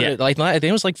 But I saw it like I think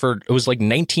it was like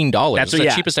 $19. That's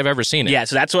the cheapest I've ever seen it. Yeah,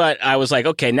 so that's what I was like.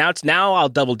 Okay, now I'll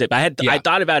double dip. I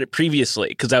thought about it previously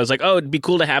because I was like, oh, it'd be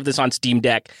cool to have this on Steam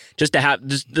Deck, just to have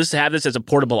this as a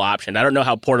portable option. I don't know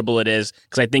how portable it is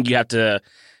because I think you have to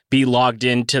be logged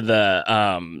into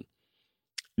the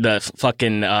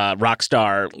fucking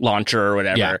Rockstar launcher or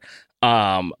whatever. Yeah.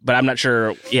 But I'm not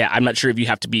sure. Yeah, I'm not sure if you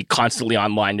have to be constantly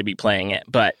online to be playing it.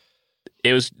 But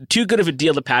it was too good of a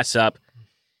deal to pass up.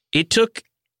 It took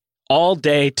all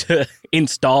day to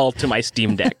install to my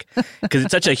Steam Deck because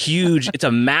it's it's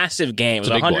a massive game. It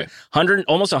was 100,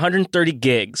 almost 130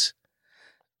 gigs,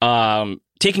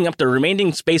 taking up the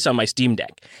remaining space on my Steam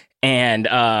Deck.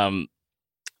 And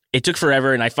it took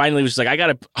forever, and I finally was like, I got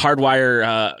a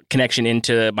hardwire connection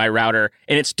into my router,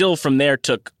 and it still from there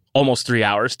took almost 3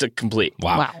 hours to complete.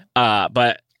 Wow.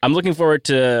 But I'm looking forward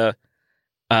to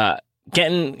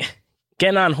getting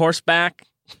on horseback,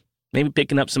 maybe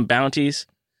picking up some bounties,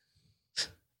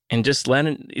 and just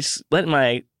letting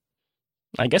my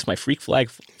freak flag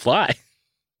fly,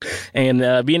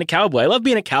 and being a cowboy. I love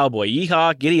being a cowboy.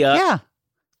 Yeehaw, giddy up,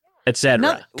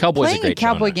 etc. Cowboy's playing a great a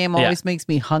cowboy genre. game always makes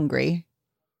me hungry.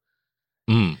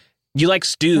 You like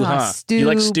stew, huh? Stew, you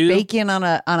like stew? Bacon on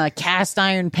a cast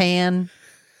iron pan.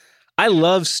 I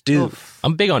love stew. Oof.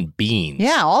 I'm big on beans.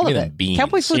 Yeah, all of Give me it. them beans.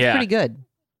 Cowboy food's pretty good.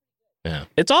 Yeah,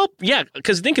 it's all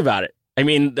because think about it. I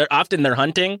mean, they're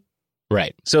hunting,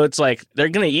 right? So it's like they're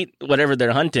gonna eat whatever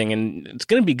they're hunting, and it's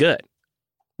gonna be good.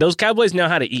 Those cowboys know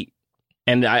how to eat,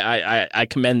 and I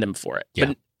commend them for it. Yeah.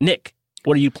 But Nick,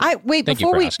 what are you playing?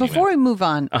 Before we move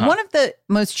on, one of the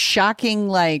most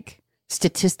shocking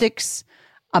statistics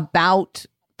about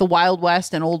the Wild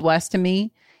West and Old West to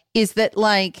me is that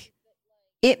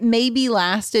it maybe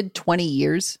lasted 20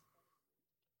 years.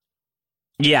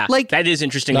 Yeah, that is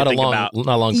interesting to think about. Not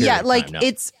a long period of time, no.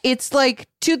 It's like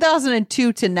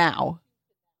 2002 to now.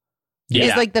 Yeah.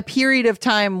 It's like the period of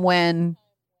time when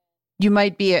you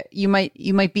might be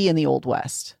in the Old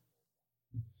West.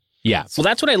 Yeah. Well,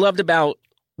 that's what I loved about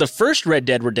the first Red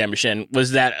Dead Redemption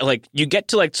was that you get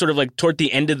to sort of toward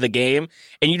the end of the game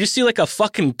and you just see a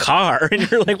fucking car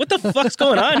and you're like, what the fuck's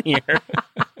going on here?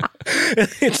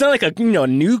 It's not like a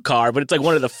new car, but it's like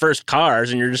one of the first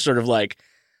cars and you're just sort of like,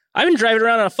 I've been driving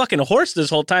around on a fucking horse this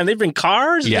whole time. They've been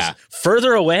cars just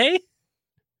further away.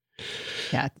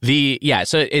 Yeah.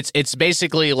 So it's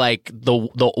basically like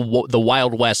the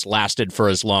Wild West lasted for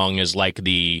as long as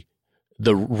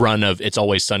the run of It's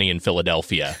Always Sunny in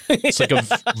Philadelphia. It's like a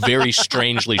very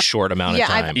strangely short amount of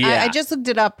time. I just looked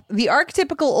it up. The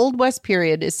archetypical Old West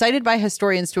period is cited by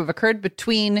historians to have occurred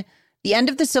between the end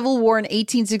of the Civil War in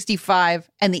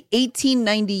 1865 and the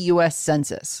 1890 U.S.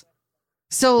 Census.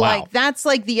 So that's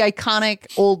the iconic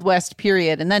Old West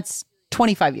period, and that's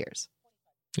 25 years.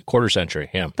 A quarter century,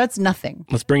 yeah. That's nothing.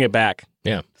 Let's bring it back.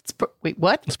 Yeah. Wait,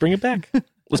 what? Let's bring it back.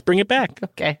 Let's bring it back.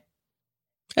 Okay.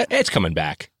 It's coming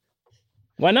back.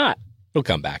 Why not? It'll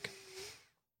come back.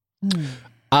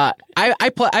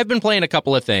 I've been playing a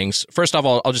couple of things. First off,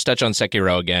 I'll just touch on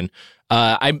Sekiro again.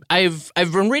 I've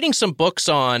been reading some books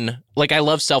on I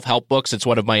love self-help books. It's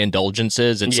one of my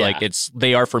indulgences. It's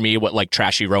they are for me what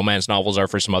trashy romance novels are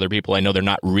for some other people. I know they're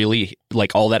not really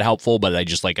all that helpful, but I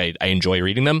just I enjoy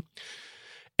reading them.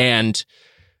 And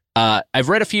I've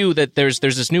read a few that there's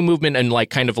this new movement and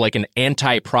kind of an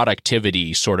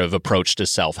anti-productivity sort of approach to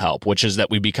self-help, which is that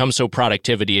we become so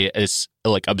productivity is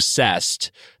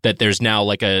obsessed that there's now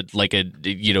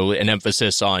an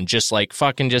emphasis on just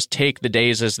fucking just take the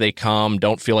days as they come.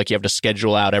 Don't feel like you have to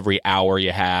schedule out every hour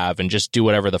you have and just do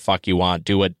whatever the fuck you want.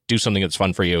 Do something that's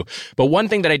fun for you. But one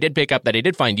thing that I did pick up that I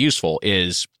did find useful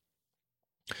is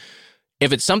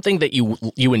if it's something that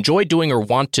you enjoy doing or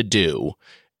want to do,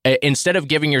 instead of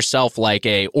giving yourself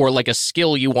a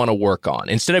skill you want to work on,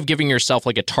 instead of giving yourself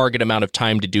a target amount of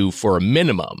time to do for a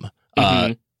minimum,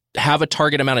 have a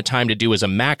target amount of time to do as a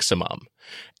maximum.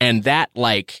 And that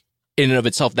in and of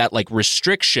itself, that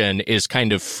restriction is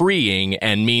kind of freeing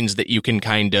and means that you can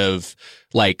kind of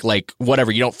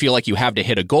whatever, you don't feel like you have to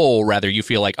hit a goal. Rather, you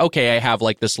feel okay, I have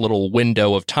this little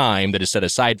window of time that is set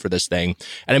aside for this thing.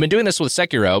 And I've been doing this with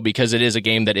Sekiro because it is a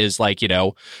game that is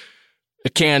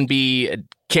it can be.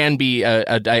 I'm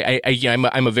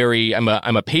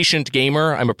a patient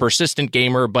gamer. I'm a persistent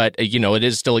gamer, but it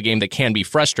is still a game that can be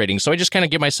frustrating. So I just kind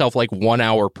of give myself 1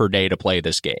 hour per day to play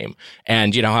this game,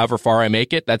 and however far I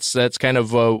make it, that's kind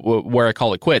of where I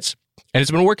call it quits. And it's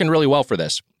been working really well for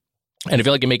this. And I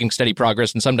feel like I'm making steady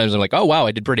progress. And sometimes I'm oh wow,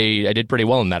 I did pretty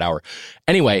well in that hour.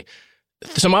 Anyway.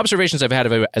 some observations I've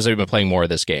had as I've been playing more of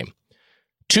this game.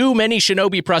 Too many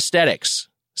Shinobi prosthetics.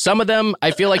 Some of them,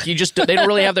 I feel like they don't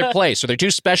really have their place, or they're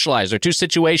too specialized, or too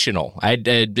situational.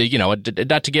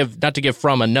 Not to give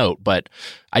From a note, but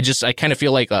I kind of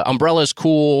feel like Umbrella's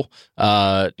cool,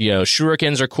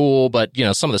 shurikens are cool, but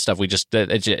some of the stuff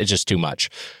it's just too much.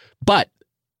 But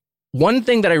one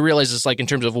thing that I realize is, like, in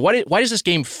terms of why does this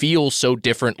game feel so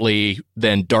differently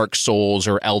than Dark Souls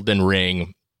or Elden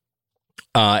Ring?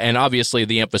 And obviously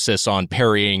the emphasis on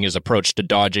parrying, his approach to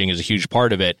dodging is a huge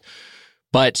part of it,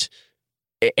 but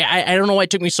I don't know why it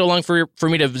took me so long for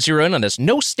me to zero in on this.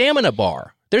 No stamina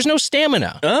bar. There's no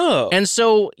stamina. Oh. And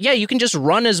so, yeah, you can just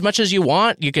run as much as you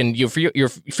want. You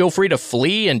feel free to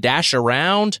flee and dash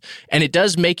around. And it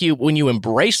does make you, when you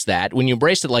embrace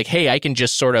it, like, hey, I can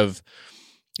just sort of,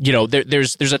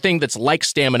 there's a thing that's like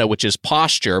stamina, which is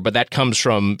posture, but that comes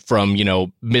from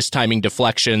mistiming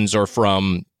deflections or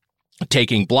from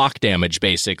taking block damage,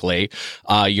 basically.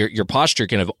 Your posture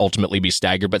can ultimately be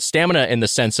staggered, but stamina, in the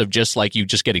sense of just like you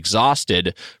just get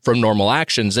exhausted from normal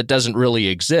actions, that doesn't really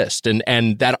exist.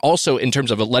 And that also, in terms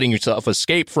of letting yourself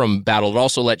escape from battle, it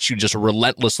also lets you just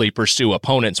relentlessly pursue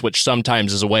opponents, which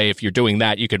sometimes is a way, if you're doing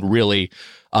that, you can really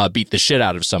beat the shit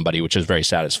out of somebody, which is very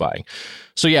satisfying.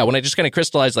 So yeah, when I just kind of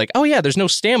crystallized, like, oh yeah, there's no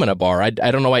stamina bar, I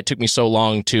don't know why it took me so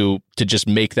long to just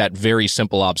make that very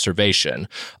simple observation.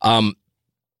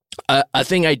 A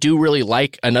thing I do really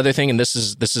like, another thing, and this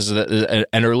is an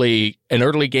early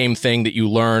game thing that you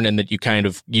learn and that you kind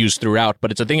of use throughout,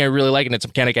 but it's a thing I really like, and it's a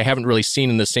mechanic I haven't really seen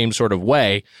in the same sort of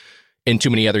way in too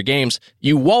many other games.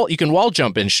 You can wall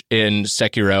jump in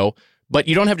Sekiro, but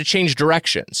you don't have to change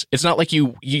directions. It's not like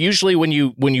you usually when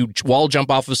you wall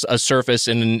jump off a surface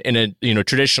in a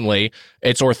traditionally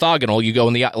it's orthogonal. You go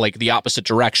in the opposite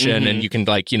direction, and you can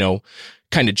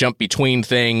kind of jump between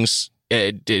things.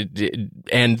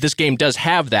 And this game does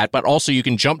have that, but also you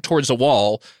can jump towards a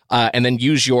wall and then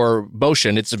use your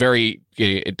motion. It's very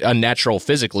unnatural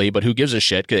physically, but who gives a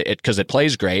shit, because it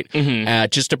plays great,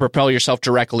 just to propel yourself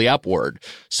directly upward.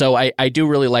 So I do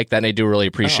really like that, and I do really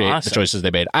appreciate the choices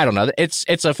they made. I don't know.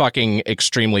 It's a fucking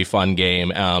extremely fun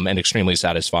game and extremely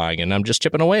satisfying, and I'm just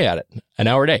chipping away at it an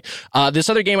hour a day. This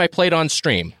other game I played on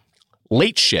stream,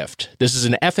 Late Shift. This is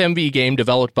an FMV game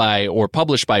developed by or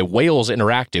published by Wales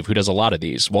Interactive, who does a lot of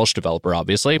these. Welsh developer,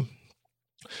 obviously.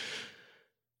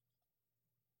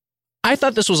 I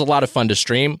thought this was a lot of fun to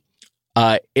stream.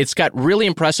 It's got really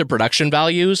impressive production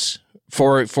values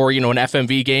for an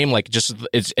FMV game. Like,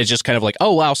 it's just kind of like,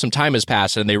 oh wow, some time has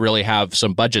passed, and they really have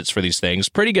some budgets for these things.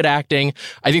 Pretty good acting.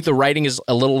 I think the writing is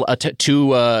a little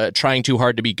trying too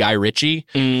hard to be Guy Ritchie,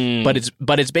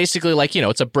 but it's basically like,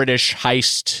 it's a British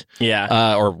heist,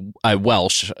 or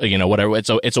Welsh, whatever.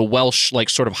 It's a Welsh like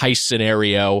sort of heist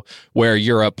scenario where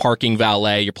you're a parking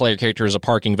valet. Your player character is a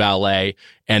parking valet,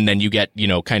 and then you get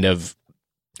kind of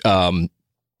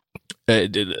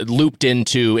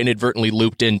inadvertently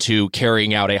looped into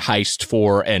carrying out a heist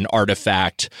for an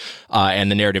artifact, and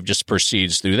the narrative just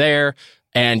proceeds through there.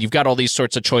 And you've got all these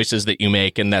sorts of choices that you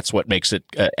make, and that's what makes it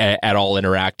at all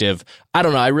interactive. I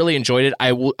don't know. I really enjoyed it.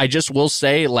 I just will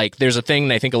say, like, there's a thing,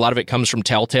 and I think a lot of it comes from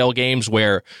Telltale games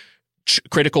where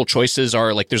critical choices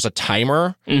are like there's a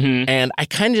timer, and I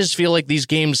kind of just feel like these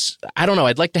games, I don't know,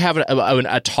 I'd like to have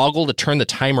a toggle to turn the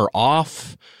timer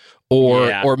off.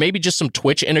 Or maybe just some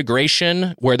Twitch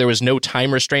integration where there was no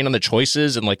time restraint on the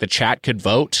choices and like the chat could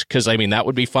vote, because I mean that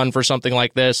would be fun for something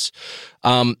like this.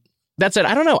 That's it.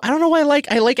 I don't know why I like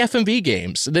FMV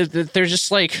games. They're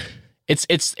just like it's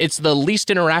the least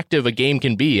interactive a game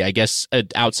can be, I guess,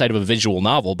 outside of a visual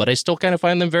novel, but I still kind of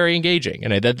find them very engaging.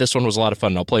 And this one was a lot of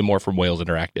fun. And I'll play more from Wales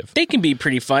Interactive. They can be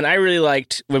pretty fun. I really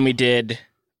liked when we did.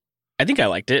 I think I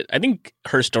liked it. I think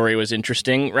Her Story was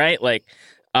interesting, right? Like.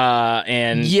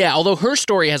 Although Her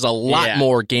Story has a lot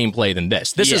more gameplay than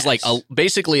this. This is like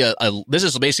basically a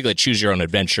choose your own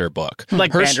adventure book,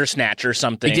 like Bandersnatch or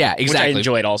something. Yeah, exactly. Which I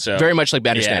enjoyed also. Very much like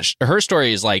Bandersnatch. Yeah. Her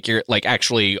Story is like you're like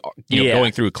actually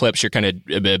going through clips. You're kind of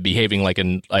behaving like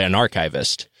an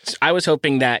archivist. I was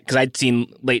hoping that, because I'd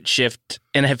seen Late Shift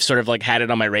and have sort of like had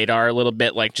it on my radar a little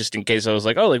bit, like just in case I was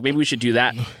like, oh, like maybe we should do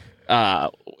that,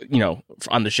 on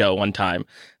the show one time.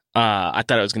 I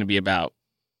thought it was going to be about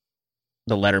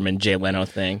the Letterman Jay Leno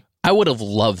thing. I would have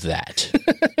loved that.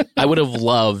 I would have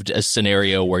loved a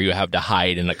scenario where you have to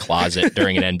hide in a closet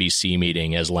during an NBC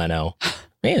meeting as Leno.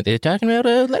 Man, they're talking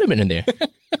about Letterman in there.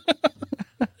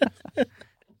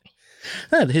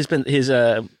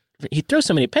 He throws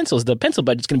so many pencils. The pencil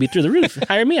budget's going to be through the roof.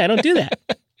 Hire me. I don't do that.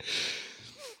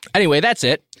 Anyway, that's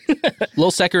it.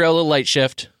 Little Sekiro, little Light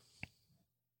Shift.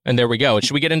 And there we go.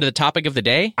 Should we get into the topic of the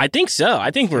day? I think so.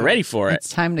 I think we're ready for it. It's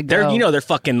time to go. They're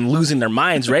fucking losing their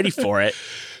minds ready for it.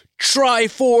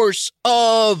 Triforce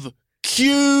of cubes.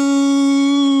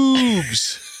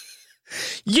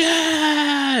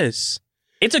 Yes.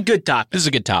 It's a good topic. This is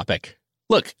a good topic.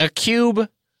 Look, a cube,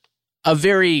 a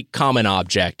very common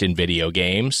object in video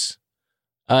games.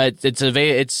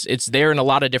 It's there in a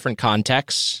lot of different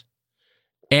contexts.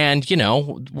 And, you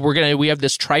know, we have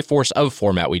this Triforce of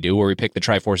format we do where we pick the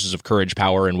Triforces of courage,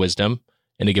 power, and wisdom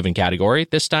in a given category.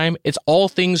 This time, it's all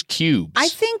things cubes. I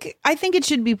think it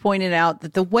should be pointed out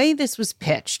that the way this was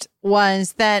pitched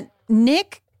was that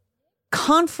Nick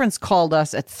conference called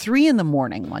us at 3 a.m.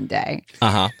 one day.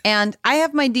 Uh-huh. And I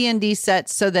have my D&D set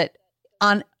so that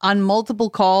on multiple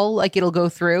call, like it'll go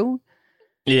through.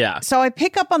 Yeah. So I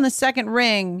pick up on the second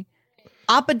ring.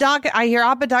 I hear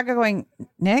Apodaca going,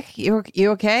 Nick, you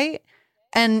okay?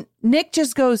 And Nick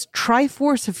just goes,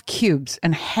 Triforce of cubes,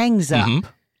 and hangs up. Mm-hmm.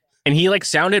 And he like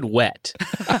sounded wet.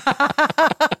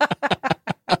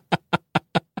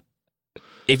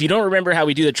 If you don't remember how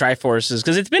we do the Triforces,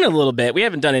 because it's been a little bit, we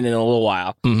haven't done it in a little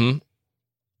while. Mm-hmm.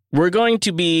 We're going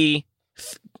to be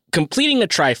completing a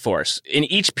Triforce in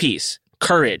each piece,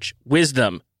 courage,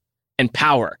 wisdom, and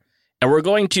power. And we're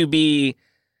going to be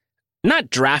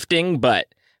not drafting, but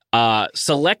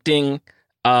selecting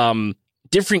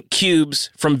different cubes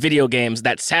from video games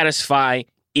that satisfy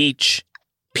each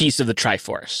piece of the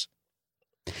Triforce.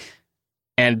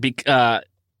 And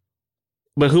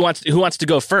but who wants to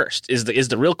go first is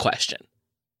the real question.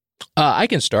 I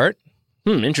can start.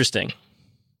 Interesting.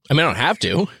 I mean, I don't have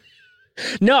to.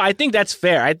 No, I think that's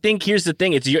fair. I think here's the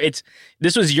thing.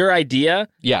 This was your idea.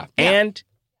 Yeah. And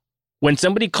when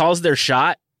somebody calls their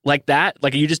shot like that,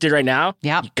 like you just did right now,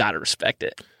 you got to respect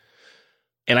it.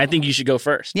 And I think you should go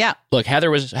first. Yeah. Look, Heather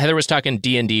was talking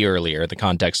D&D earlier in the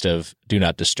context of Do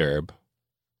Not Disturb.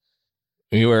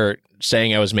 We were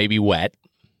saying I was maybe wet.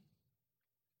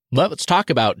 Let's talk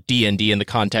about D&D in the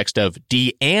context of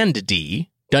D&D,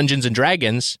 Dungeons and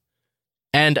Dragons,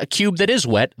 and a cube that is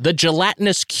wet, the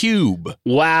gelatinous cube.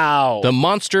 Wow. The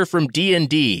monster from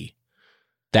D&D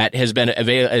that has been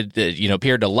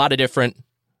appeared in a lot of different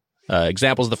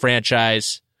examples of the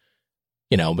franchise.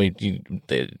 You know,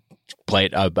 they play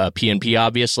it PnP,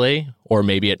 obviously, or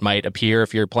maybe it might appear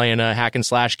if you're playing a hack and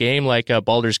slash game like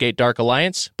Baldur's Gate Dark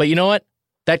Alliance. But you know what?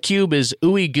 That cube is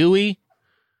ooey gooey,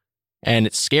 and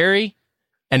it's scary,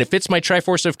 and it fits my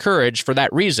Triforce of Courage for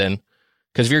that reason,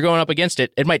 because if you're going up against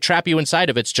it, it might trap you inside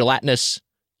of its gelatinous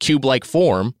cube-like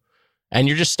form, and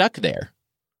you're just stuck there.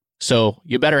 So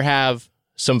you better have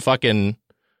some fucking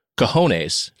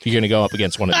cojones if you're going to go up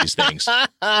against one of these things.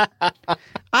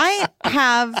 I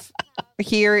have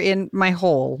here in my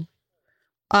hole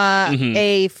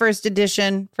a first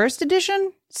edition,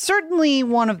 certainly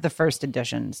one of the first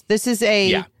editions. This is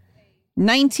a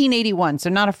 1981, so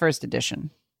not a first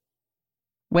edition.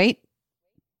 Wait.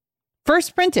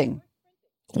 First printing.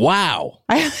 Wow.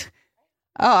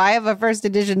 I have a first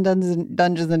edition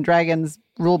Dungeons and Dragons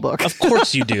rule book. Of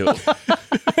course you do.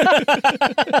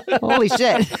 Holy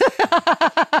shit.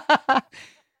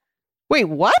 Wait,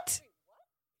 what?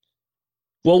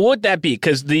 Well, what would that be?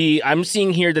 Because I'm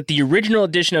seeing here that the original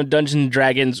edition of Dungeons and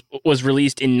Dragons was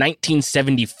released in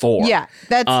 1974. Yeah,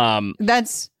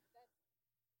 that's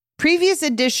previous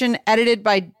edition edited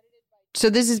by. So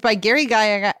this is by Gary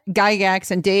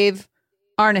Gygax and Dave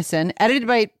Arneson, edited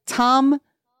by Tom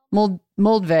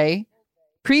Moldvay.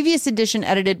 Previous edition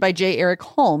edited by J. Eric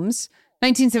Holmes.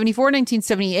 1974,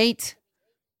 1978,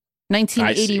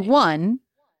 1981.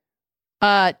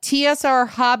 TSR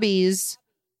Hobbies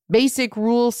basic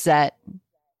rule set.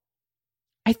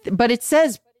 But it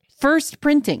says first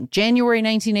printing, January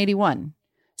 1981.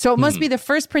 So it must be the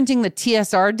first printing that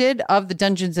TSR did of the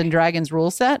Dungeons and Dragons rule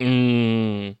set.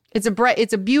 It's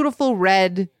a beautiful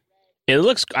red. I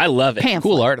love it. Pamphlet.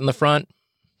 Cool art in the front.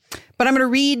 But I'm going to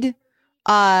read,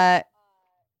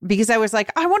 because I was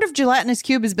like, I wonder if Gelatinous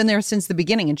Cube has been there since the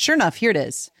beginning. And sure enough, here it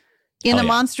is. In the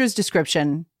monster's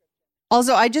description.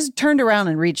 Also, I just turned around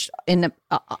and reached on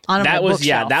my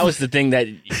bookshelf. That was the thing that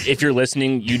if you're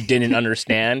listening, you didn't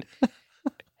understand.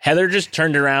 Heather just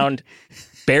turned around,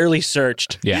 barely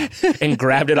searched, and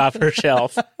grabbed it off her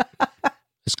shelf.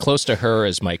 As close to her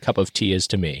as my cup of tea is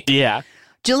to me. Yeah.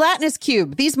 Gelatinous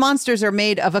cube. These monsters are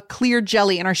made of a clear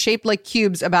jelly and are shaped like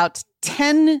cubes about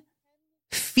 10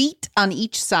 feet on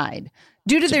each side.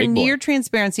 Due to their near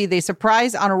transparency, they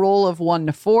surprise on a roll of 1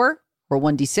 to 4 or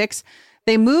 1d6.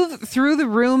 They move through the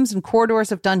rooms and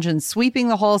corridors of dungeons, sweeping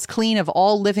the halls clean of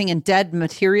all living and dead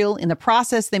material. In the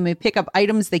process, they may pick up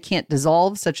items they can't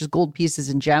dissolve, such as gold pieces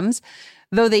and gems.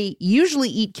 Though they usually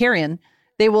eat carrion,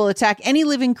 They will attack any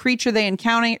living creature they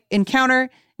encounter,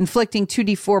 inflicting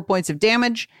 2d4 points of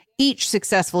damage. Each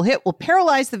successful hit will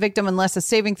paralyze the victim unless a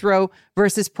saving throw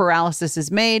versus paralysis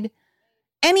is made.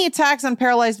 Any attacks on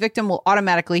paralyzed victim will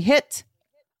automatically hit.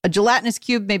 A gelatinous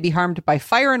cube may be harmed by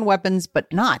fire and weapons,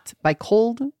 but not by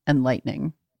cold and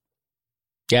lightning.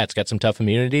 Yeah, it's got some tough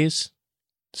immunities.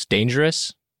 It's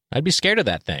dangerous. I'd be scared of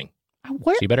that thing.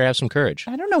 So you better have some courage.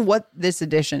 I don't know what this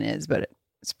edition is, but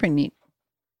it's pretty neat.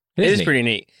 It is pretty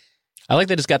neat. I like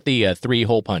that it's got the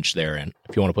 3-hole punch there, and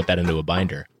if you want to put that into a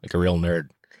binder, like a real nerd.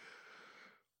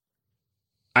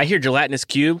 I hear gelatinous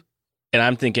cube, and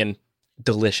I'm thinking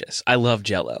delicious. I love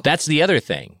Jell-O. That's the other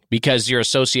thing, because your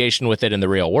association with it in the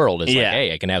real world is like,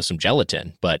 hey, I can have some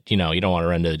gelatin, but you don't want to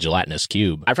run to the gelatinous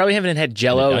cube. I probably haven't had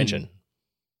Jell-O in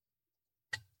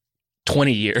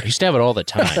 20 years. I used to have it all the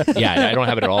time. Yeah, I don't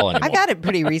have it at all anymore. I've had it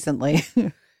pretty recently.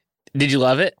 Did you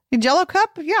love it? Jell-O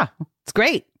cup? Yeah, it's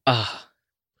great.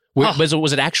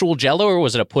 Was it actual Jell-O or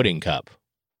was it a pudding cup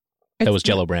that was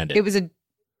Jell-O branded? It was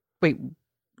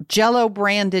Jell-O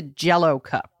branded Jell-O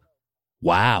cup.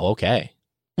 Wow, okay.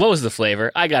 What was the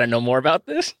flavor? I got to know more about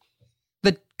this.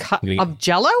 The cup of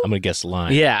Jell-O? I'm going to guess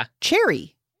lime. Yeah.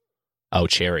 Cherry. Oh,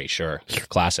 cherry, sure.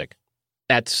 Classic.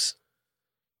 That's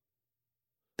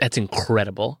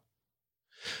incredible.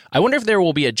 I wonder if there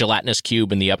will be a gelatinous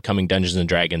cube in the upcoming Dungeons &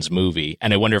 Dragons movie,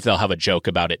 and I wonder if they'll have a joke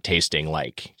about it tasting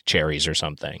like cherries or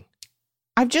something.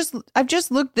 I've just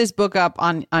looked this book up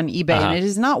on eBay, and it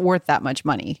is not worth that much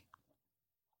money.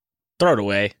 Throw it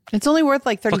away. It's only worth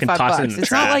like $35.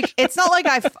 It's not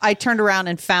like I turned around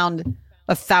and found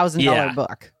 $1,000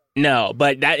 book. No,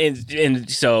 but that is, and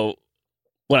so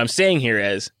what I'm saying here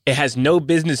is it has no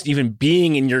business even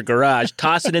being in your garage.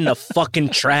 Toss it in the fucking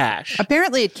trash.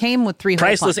 Apparently it came with 3-hole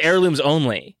priceless punch. heirlooms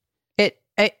only.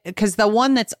 Because the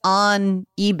one that's on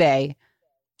eBay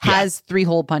has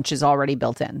 3-hole punches already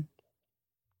built in.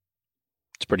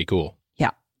 It's pretty cool.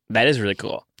 Yeah. That is really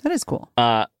cool. That is cool.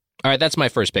 All right, that's my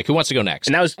first pick. Who wants to go next?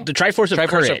 And that was the Triforce of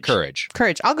Courage.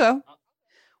 Courage. I'll go.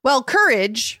 Well,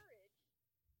 Courage,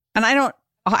 and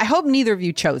I hope neither of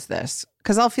you chose this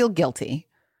because I'll feel guilty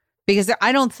because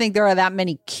I don't think there are that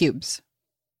many cubes.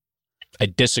 I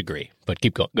disagree, but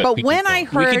keep going. But when I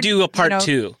heard we could do a part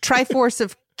 2. Triforce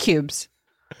of cubes,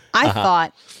 I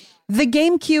thought the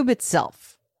GameCube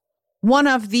itself, one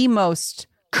of the most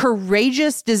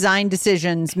courageous design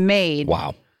decisions made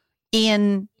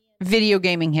in video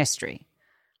gaming history.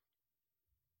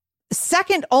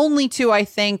 Second only to, I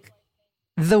think,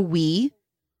 the Wii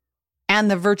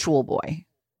and the Virtual Boy.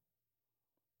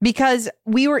 Because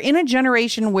we were in a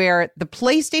generation where the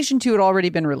PlayStation 2 had already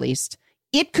been released.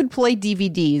 It could play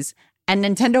DVDs, and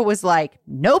Nintendo was like,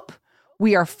 nope,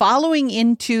 we are following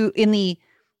in the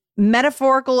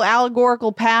metaphorical,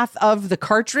 allegorical path of the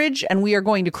cartridge, and we are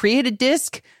going to create a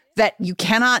disc that you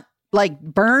cannot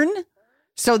burn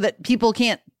so that people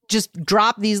can't just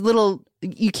drop these little,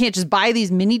 you can't just buy these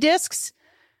mini discs.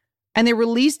 And they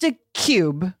released a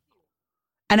cube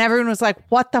and everyone was like,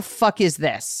 what the fuck is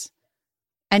this?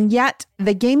 And yet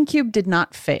the GameCube did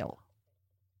not fail.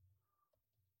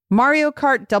 Mario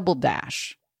Kart Double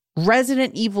Dash,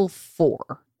 Resident Evil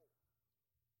 4,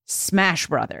 Smash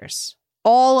Brothers,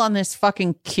 all on this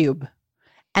fucking cube.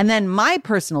 And then my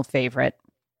personal favorite,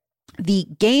 the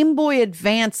Game Boy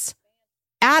Advance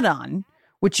add-on,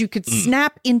 which you could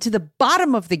snap into the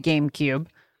bottom of the GameCube,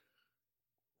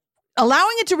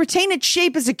 allowing it to retain its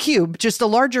shape as a cube, just a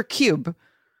larger cube.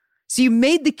 So you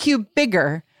made the cube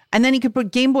bigger, and then you could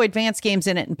put Game Boy Advance games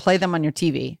in it and play them on your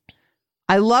TV.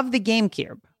 I love the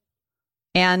GameCube.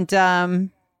 And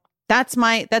that's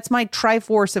my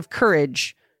Triforce of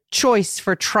Courage choice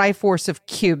for Triforce of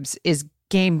Cubes is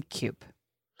GameCube.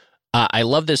 I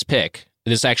love this pick.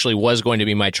 This actually was going to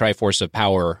be my Triforce of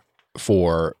Power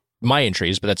for my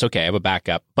entries, but that's okay. I have a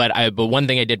backup. But one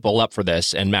thing I did pull up for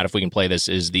this, and Matt, if we can play this,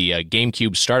 is the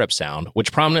GameCube startup sound,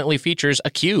 which prominently features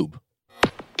a cube.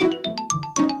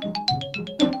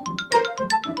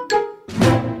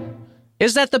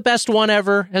 Is that the best one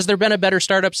ever? Has there been a better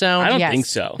startup sound? I don't think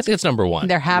so. I think it's number one.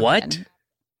 There have What? been.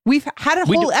 We've had a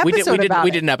whole episode about it.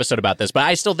 We did an episode about this, but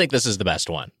I still think this is the best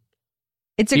one.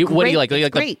 It's a What do you like?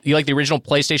 Great. You like the original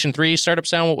PlayStation 3 startup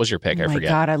sound? What was your pick? I forget.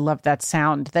 Oh my God, I love that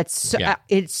sound. That's so,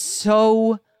 it's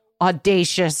so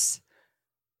audacious.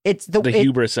 It's the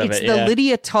hubris of it. It's the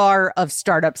Lydia Tarr of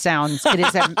startup sounds. It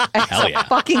is a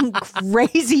fucking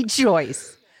crazy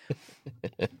choice.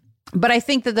 But I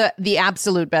think that the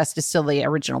absolute best is still the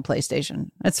original PlayStation.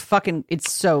 It's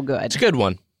so good. It's a good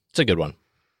one.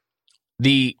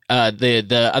 The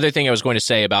other thing I was going to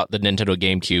say about the Nintendo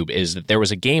GameCube is that there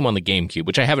was a game on the GameCube,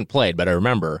 which I haven't played, but I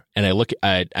remember, and I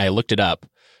looked it up,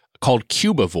 called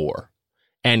Cubivore.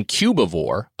 And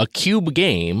Cubivore, a cube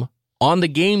game on the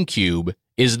GameCube,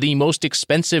 is the most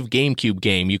expensive GameCube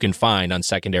game you can find on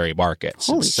secondary markets.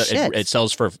 Holy shit. It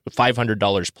sells for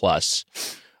 $500 plus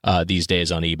these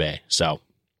days on eBay. So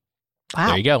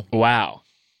there you go. Wow.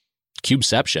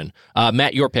 Cubeception.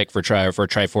 Matt, your pick for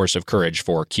Triforce of Courage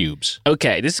for cubes.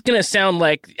 Okay, this is going to sound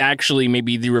like actually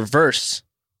maybe the reverse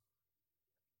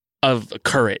of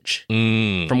courage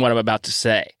from what I'm about to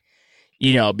say.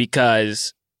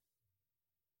 Because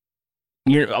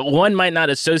one might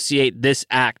not associate this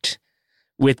act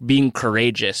with being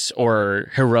courageous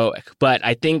or heroic, but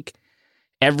I think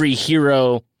every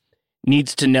hero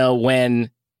needs to know when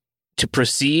to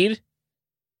proceed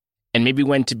and maybe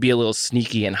when to be a little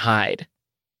sneaky and hide.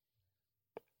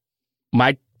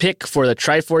 My pick for the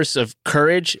Triforce of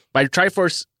Courage, my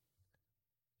Triforce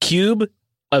Cube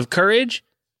of Courage,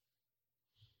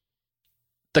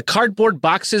 the cardboard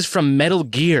boxes from Metal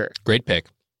Gear. Great pick.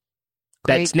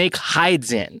 That Snake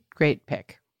hides in. Great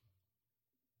pick.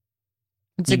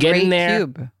 It's you a get great in there.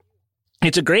 cube.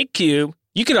 It's a great cube.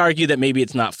 You could argue that maybe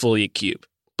it's not fully a cube,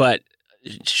 but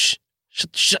It's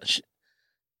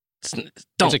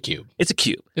a cube. It's a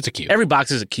cube. It's a cube. Every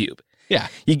box is a cube. Yeah.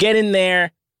 You get in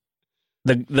there,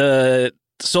 the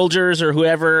soldiers or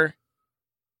whoever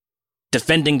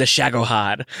defending the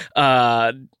Shagohod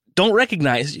don't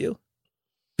recognize you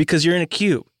because you're in a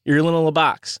cube. You're in a little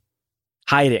box,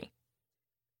 hiding.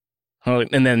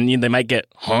 And then they might get,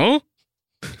 huh?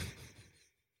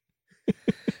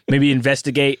 Maybe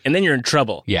investigate, and then you're in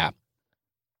trouble. Yeah.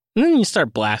 And then you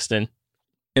start blasting,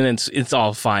 and then it's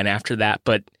all fine after that.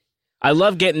 But I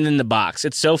love getting in the box.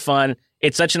 It's so fun.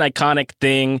 It's such an iconic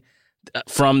thing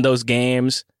from those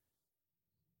games.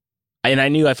 And I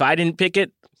knew if I didn't pick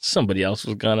it, somebody else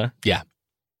was gonna. Yeah.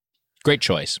 Great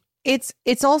choice. It's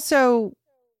also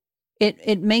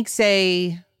it makes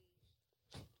a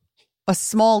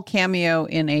small cameo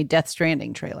in a Death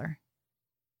Stranding trailer.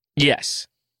 Yes.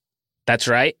 That's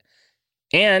right.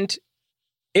 And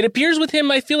it appears with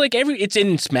him, I feel like it's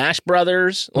in Smash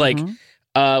Brothers. Like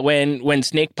when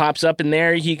Snake pops up in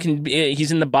there,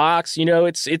 he's in the box,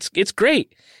 it's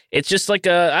great. It's just like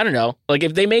I don't know, like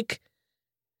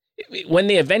when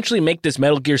they eventually make this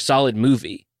Metal Gear Solid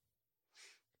movie,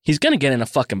 he's going to get in a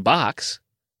fucking box.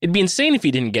 It'd be insane if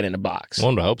he didn't get in a box.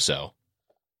 Well, I hope so.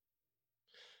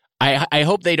 I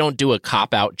hope they don't do a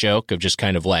cop-out joke of just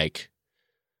kind of like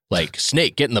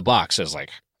Snake, get in the box. I was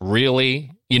like,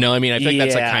 really? You know, I mean, I think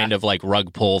that's a kind of like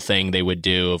rug pull thing they would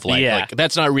do of like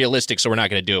that's not realistic, so we're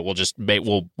not going to do it. We'll just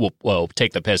we'll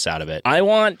take the piss out of it. I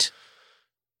want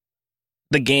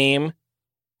the game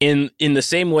in the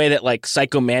same way that like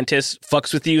Psycho Mantis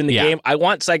fucks with you in the game. I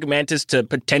want Psycho Mantis to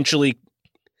potentially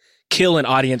kill an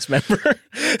audience member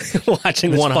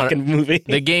watching this fucking movie.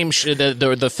 The game should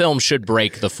the film should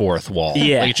break the fourth wall.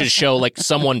 Yeah, like, it should show like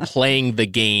someone playing the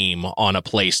game on a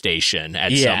PlayStation.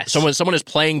 Someone is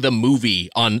playing the movie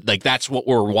on, like, that's what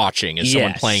we're watching is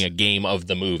someone playing a game of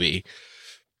the movie.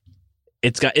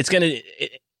 It's gonna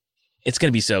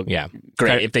be so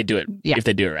great if they do it. Yeah. If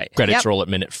they do it right. Credits roll at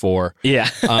minute 4. Yeah.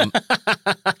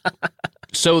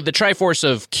 So the Triforce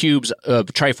of Cubes,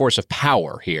 Triforce of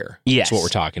Power here. Yes. That's what we're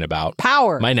talking about.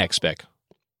 Power. My next pick.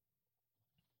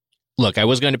 Look, I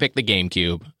was going to pick the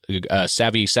GameCube.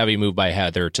 Savvy move by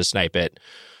Heather to snipe it.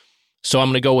 So I'm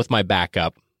going to go with my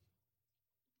backup.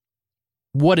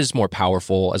 What is more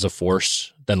powerful as a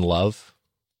force than love?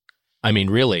 I mean,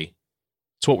 really,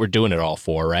 it's what we're doing it all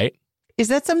for, right? Is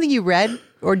that something you read,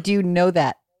 or do you know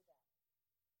that?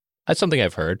 That's something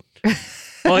I've heard.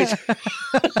 For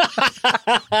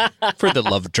the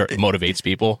love motivates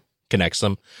people, connects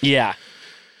them. Yeah.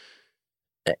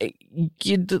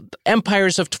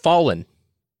 Empires have fallen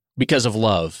because of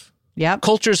love. Yep.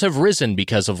 Cultures have risen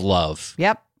because of love.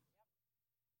 Yep.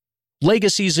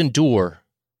 Legacies endure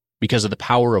because of the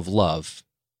power of love.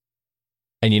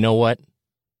 And you know what?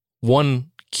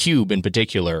 One cube in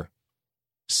particular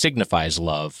signifies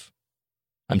love.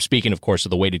 I'm speaking, of course, of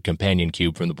the weighted companion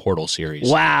cube from the Portal series.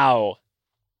 Wow.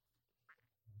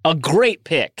 A great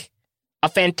pick. A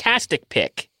fantastic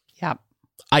pick. Yep.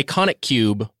 Iconic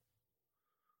cube.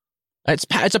 It's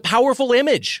a powerful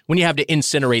image when you have to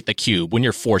incinerate the cube, when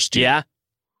you're forced to. Yeah.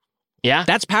 Yeah.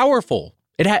 That's powerful.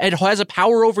 It has a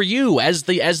power over you as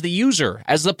the user,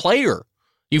 as the player.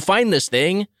 You find this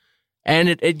thing,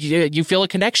 and you feel a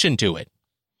connection to it.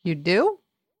 You do?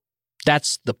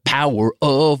 That's the power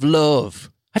of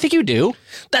love. I think you do.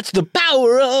 That's the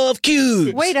power of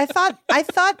cubes. Wait, I thought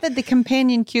that the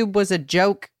companion cube was a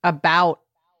joke about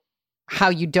how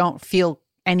you don't feel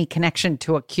any connection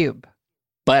to a cube.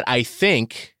 But I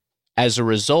think as a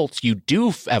result, you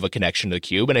do have a connection to the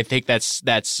cube. And I think that's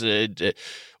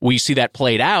we see that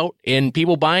played out in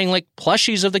people buying like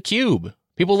plushies of the cube.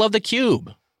 People love the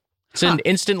cube. It's an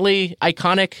instantly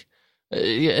iconic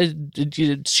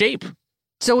shape.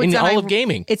 So it's in all of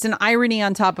gaming. It's an irony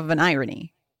on top of an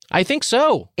irony. I think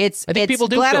so. I think people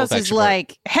do. GLaDOS is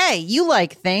like, hey, you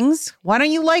like things. Why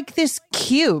don't you like this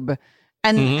cube?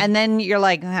 And then you're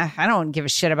like, I don't give a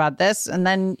shit about this. And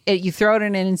then you throw it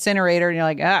in an incinerator and you're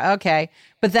like, okay.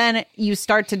 But then you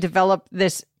start to develop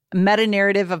this meta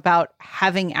narrative about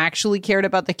having actually cared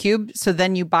about the cube. So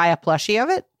then you buy a plushie of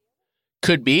it.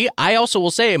 Could be. I also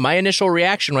will say my initial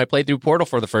reaction when I played through Portal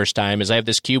for the first time is I have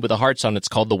this cube with the hearts on it. It's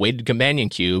called the Weighted Companion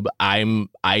Cube.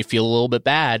 I feel a little bit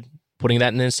bad putting that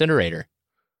in the incinerator.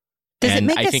 Does it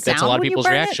make I think that's a lot of people's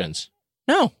reactions.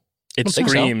 No. It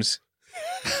screams.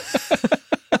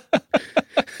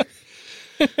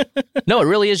 No, it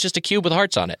really is just a cube with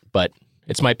hearts on it, but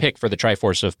it's my pick for the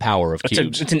Triforce of Power of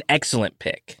cubes. It's an excellent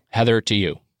pick. Heather, to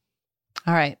you.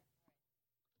 All right.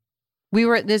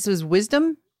 This was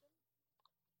Wisdom?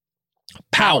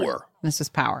 Power. This is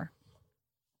Power.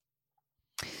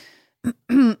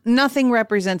 Nothing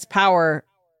represents power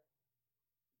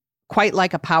quite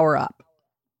like a power-up.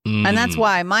 And that's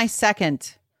why my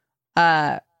second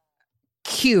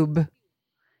cube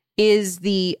is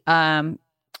the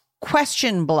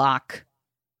question block.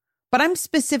 But I'm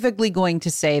specifically going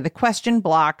to say the question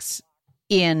blocks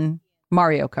in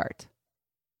Mario Kart.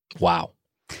 Wow.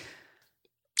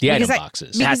 The item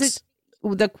boxes. Because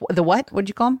the what? What'd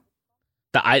you call them?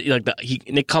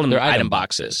 They call them item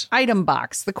boxes. Item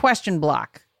box, the question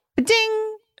block.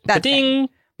 Ding. That ding.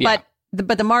 Yeah.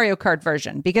 But the Mario Kart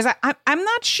version, because I'm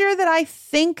not sure that I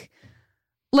think,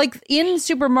 like in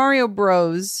Super Mario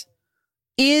Bros,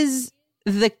 is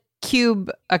the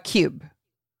cube a cube,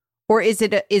 or is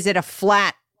it a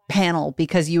flat panel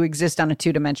because you exist on a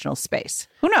 2-dimensional space?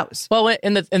 Who knows? Well,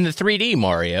 in the 3D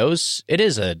Marios,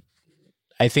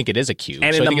 I think it is a cube.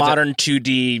 And in the modern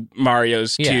 2D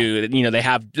Marios too,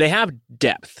 they have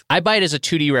depth. I buy it as a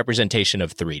 2D representation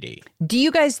of 3D. Do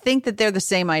you guys think that they're the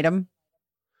same item?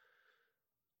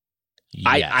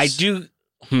 Yes. I do.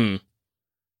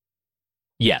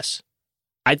 Yes.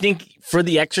 I think for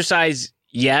the exercise,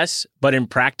 yes, but in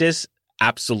practice,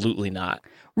 absolutely not.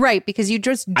 Right, because you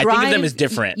just drive. I think of them as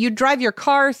different. You drive your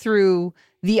car through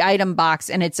the item box,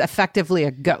 and it's effectively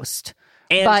a ghost.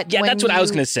 And that's what I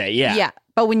was going to say. Yeah. Yeah.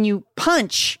 But when you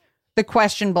punch the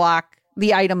question block,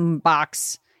 the item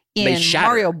box in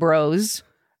Mario Bros,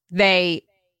 they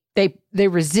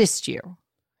resist you.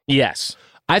 Yes.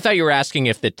 I thought you were asking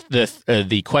if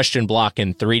the question block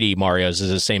in 3D Marios is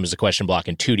the same as the question block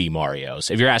in 2D Marios.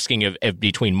 If you're asking if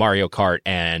between Mario Kart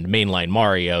and mainline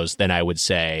Marios, then I would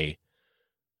say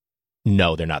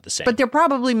no, they're not the same. But they're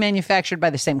probably manufactured by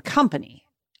the same company.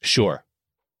 Sure.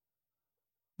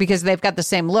 Because they've got the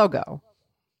same logo.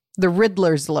 The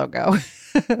Riddler's logo.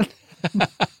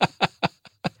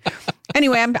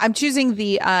 Anyway, I'm choosing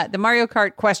the Mario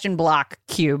Kart question block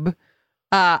cube,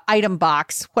 item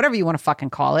box, whatever you want to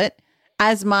fucking call it,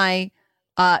 as my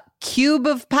cube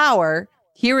of power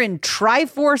here in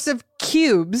Triforce of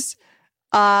Cubes.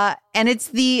 And it's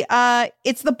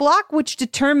the block which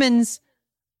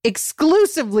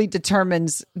exclusively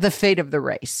determines the fate of the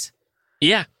race.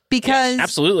 Yeah. Because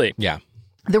absolutely. Yeah.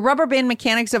 The rubber band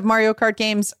mechanics of Mario Kart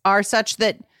games are such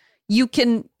that you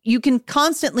can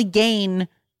constantly gain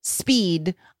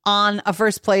speed on a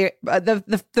first player.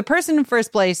 The person in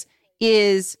first place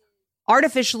is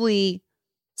artificially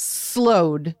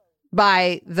slowed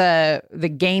by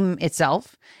the game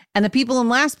itself, and the people in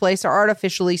last place are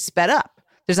artificially sped up.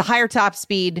 There's a higher top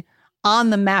speed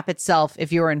on the map itself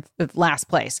if you're in last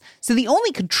place. So the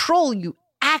only control you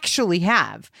actually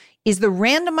have is the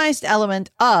randomized element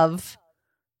of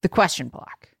the question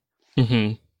block.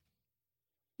 Mm-hmm.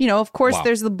 Of course,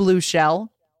 there's the blue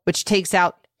shell, which takes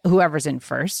out whoever's in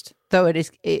first, though it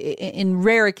is, in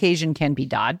rare occasion, can be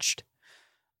dodged.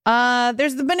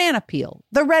 There's the banana peel,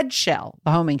 the red shell,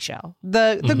 the homing shell,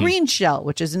 the green shell,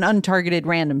 which is an untargeted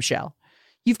random shell.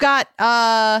 You've got,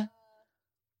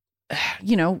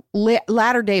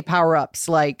 latter day power-ups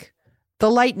like the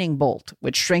lightning bolt,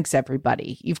 which shrinks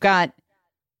everybody. You've got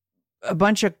a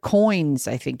bunch of coins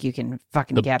I think you can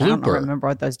fucking get. I don't remember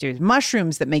what those do.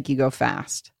 Mushrooms that make you go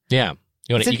fast. Yeah.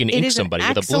 You can ink somebody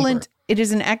with a blooper. It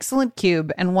is an excellent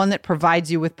cube and one that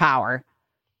provides you with power.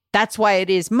 That's why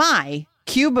it is my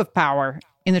cube of power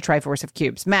in the Triforce of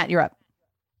Cubes. Matt, you're up.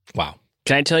 Wow.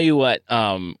 Can I tell you what,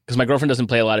 because my girlfriend doesn't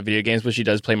play a lot of video games, but she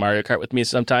does play Mario Kart with me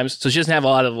sometimes. So she doesn't have a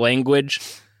lot of language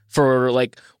for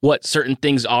like what certain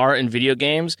things are in video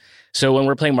games. So when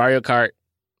we're playing Mario Kart,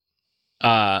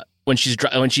 when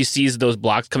she sees those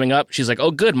blocks coming up, she's like,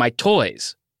 "Oh, good, my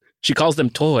toys." She calls them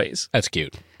toys. That's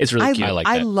cute. It's really cute. I like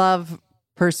that. I love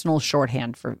personal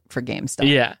shorthand for game stuff.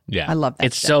 Yeah. I love that.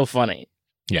 It's so funny.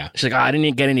 Yeah. She's like, "Oh, I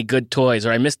didn't get any good toys,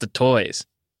 or I missed the toys."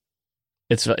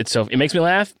 It makes me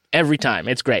laugh every time.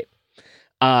 It's great.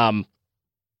 My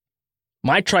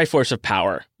Triforce of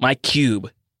Power, my cube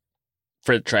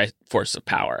for the Triforce of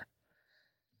Power.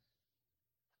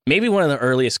 Maybe one of the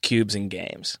earliest cubes in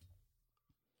games.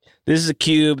 This is a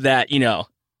cube that,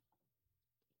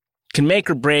 can make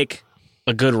or break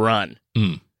a good run.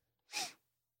 Now,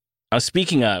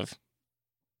 speaking of,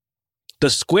 the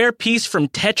square piece from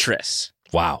Tetris.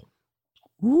 Wow.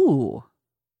 Ooh.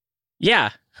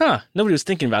 Yeah. Huh. Nobody was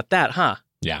thinking about that, huh?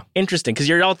 Yeah. Interesting, because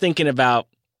you're all thinking about,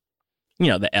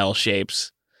 the L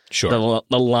shapes. Sure.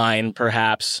 The line,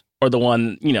 perhaps, or the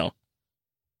one, the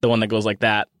one that goes like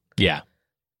that. Yeah.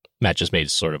 Matt just made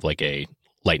sort of like a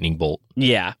lightning bolt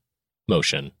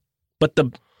motion. But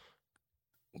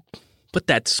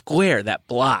that square, that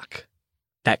block,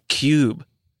 that cube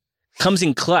comes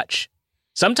in clutch.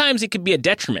 Sometimes it could be a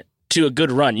detriment to a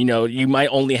good run. You might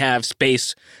only have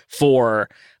space for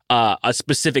a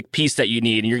specific piece that you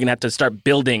need, and you're going to have to start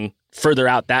building further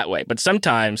out that way. But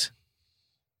sometimes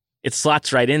it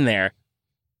slots right in there,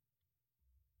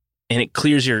 and it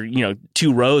clears your,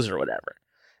 2 rows or whatever.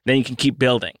 Then you can keep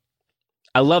building.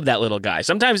 I love that little guy.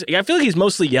 Sometimes I feel like he's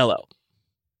mostly yellow.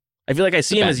 I feel like I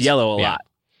see him as yellow a lot.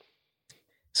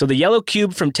 So the yellow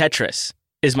cube from Tetris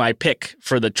is my pick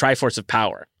for the Triforce of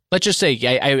Power. Let's just say,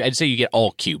 I'd say you get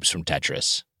all cubes from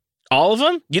Tetris. All of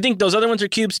them? You think those other ones are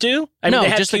cubes too?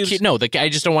 Just the cube. No, I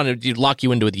just don't want to lock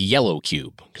you into the yellow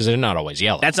cube because they're not always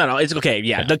yellow. That's not all. It's okay.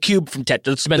 Yeah, the cube from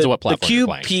Tetris. Depends on what platform you're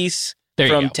playing. The cube piece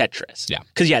from Tetris. Yeah,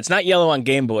 because it's not yellow on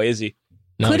Game Boy, is he?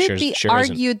 No, Could it be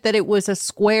argued that it was a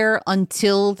square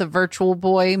until the Virtual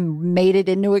Boy made it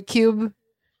into a cube?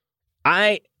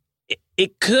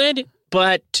 It could,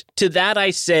 but to that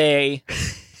I say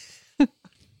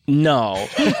no.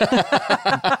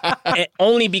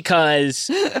 Only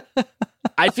because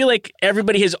I feel like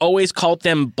everybody has always called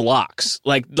them blocks.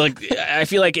 Like I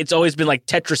feel like it's always been like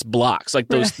Tetris blocks, like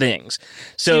those things.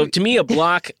 So to me, a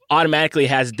block automatically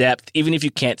has depth, even if you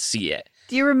can't see it.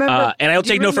 Do you remember? And I'll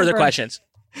take no further questions.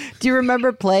 Do you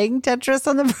remember playing Tetris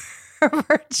on the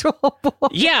Virtual Boy?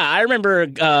 Yeah, I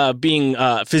remember being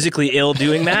physically ill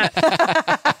doing that.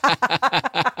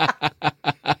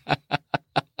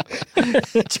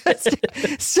 Just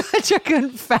such a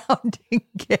confounding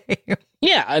game.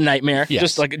 Yeah, a nightmare.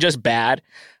 Yes. Just bad.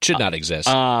 Should not exist.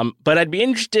 But I'd be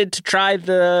interested to try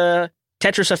the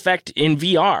Tetris effect in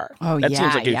VR. Oh, that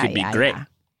seems like it could be great.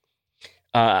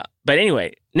 But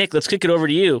anyway, Nick, let's kick it over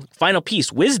to you. Final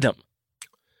piece, wisdom.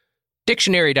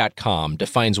 Dictionary.com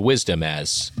defines wisdom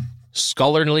as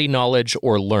scholarly knowledge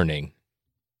or learning.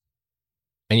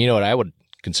 And you know what I would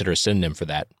consider a synonym for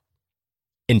that?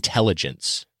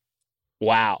 Intelligence.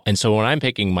 Wow. And so when I'm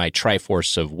picking my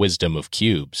Triforce of Wisdom of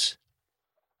cubes,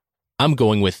 I'm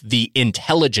going with the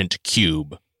Intelligent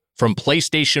Cube from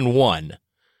PlayStation 1.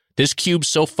 This cube's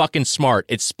so fucking smart,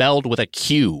 it's spelled with a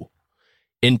Q.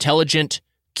 Intelligent,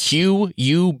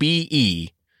 Q-U-B-E.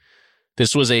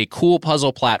 This was a cool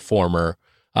puzzle platformer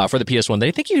for the PS1 that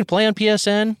I think you can play on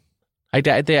PSN. I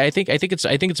think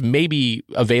it's maybe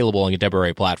available on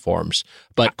contemporary platforms,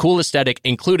 but cool aesthetic,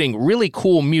 including really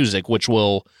cool music, which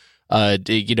will,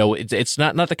 it's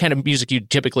not the kind of music you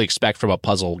typically expect from a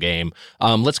puzzle game.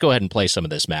 Let's go ahead and play some of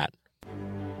this, Matt.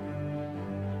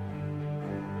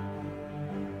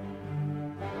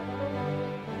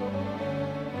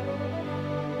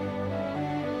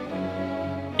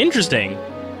 Interesting.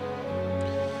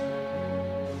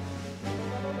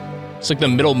 It's like the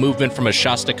middle movement from a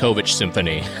Shostakovich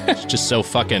symphony. It's just so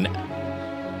fucking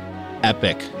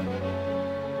epic.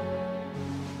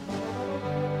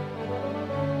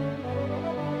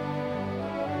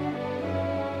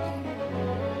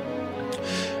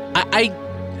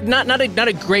 Not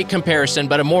a great comparison,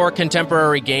 but a more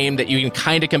contemporary game that you can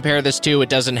kind of compare this to. It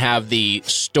doesn't have the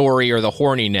story or the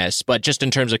horniness, but just in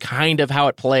terms of kind of how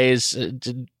it plays,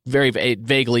 very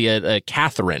vaguely a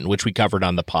Catherine, which we covered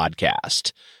on the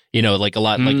podcast. Like a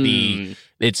lot, like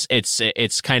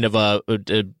it's kind of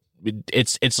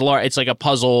it's like a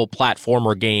puzzle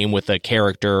platformer game with a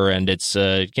character, and it's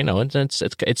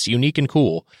unique and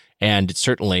cool, and it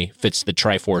certainly fits the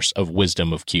Triforce of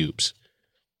Wisdom of cubes.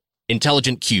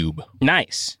 Intelligent Cube.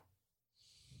 Nice.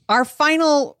 Our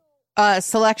final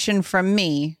selection from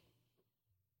me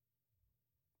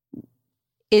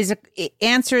it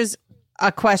answers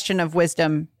a question of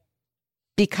wisdom,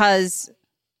 because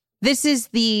this is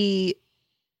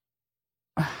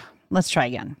let's try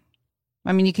again.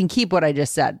 I mean, you can keep what I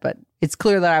just said, but it's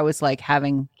clear that I was like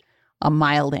having a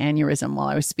mild aneurysm while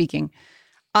I was speaking.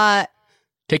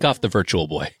 Take off the Virtual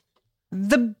Boy.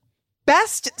 The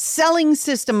best selling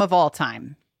system of all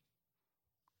time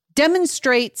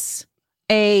demonstrates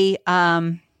a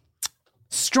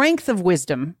strength of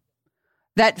wisdom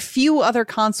that few other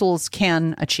consoles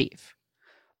can achieve.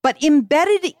 But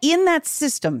embedded in that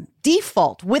system,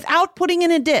 default, without putting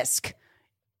in a disc,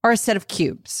 are a set of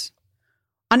cubes.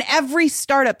 On every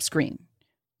startup screen,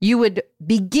 you would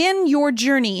begin your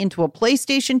journey into a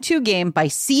PlayStation 2 game by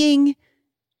seeing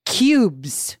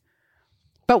cubes.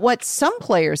 But what some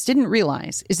players didn't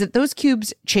realize is that those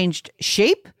cubes changed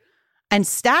shape and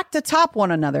stacked atop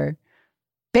one another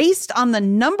based on the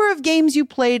number of games you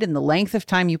played and the length of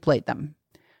time you played them.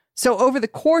 So over the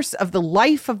course of the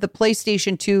life of the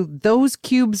PlayStation 2, those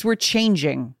cubes were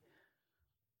changing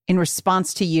in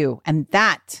response to you. And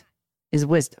that is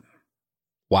wisdom.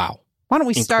 Wow. Why don't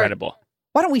we start? Incredible.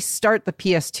 Why don't we start the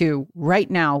PS2 right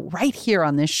now, right here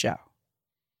on this show?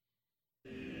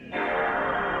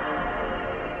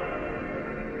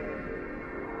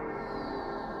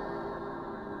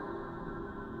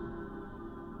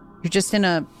 You're just in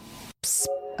a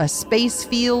space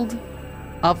field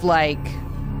of like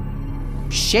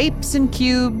shapes and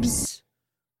cubes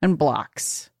and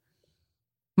blocks.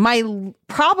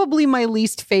 Probably my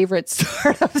least favorite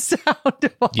startup sound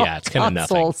of all it's kind of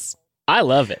nothing. I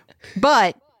love it.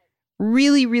 But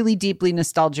really, really deeply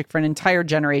nostalgic for an entire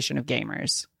generation of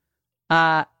gamers.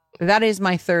 That is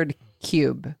my third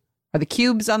cube, are the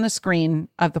cubes on the screen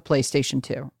of the PlayStation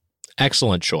 2.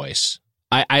 Excellent choice.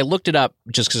 I looked it up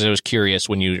just because I was curious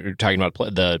when you were talking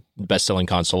about the best-selling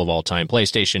console of all time.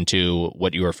 PlayStation 2,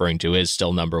 what you're referring to, is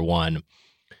still number one.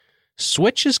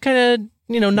 Switch is kind of,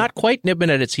 not quite nipping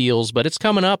at its heels, but it's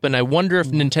coming up, and I wonder if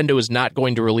Nintendo is not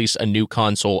going to release a new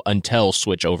console until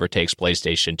Switch overtakes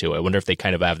PlayStation 2. I wonder if they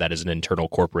kind of have that as an internal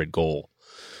corporate goal.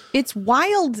 It's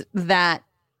wild that,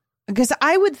 because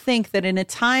I would think that in a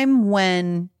time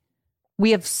when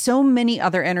we have so many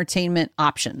other entertainment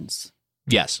options.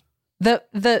 Yes.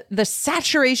 The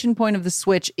saturation point of the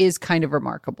Switch is kind of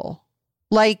remarkable.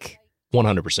 Like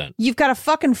 100%. You've got a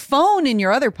fucking phone in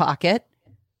your other pocket,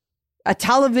 a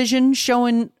television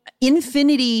showing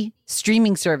infinity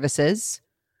streaming services,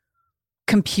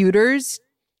 computers,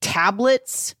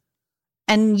 tablets,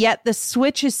 and yet the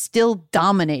Switch is still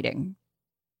dominating.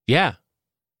 Yeah.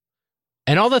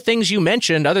 And all the things you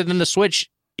mentioned, other than the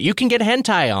Switch, you can get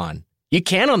hentai on. You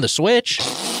can on the Switch.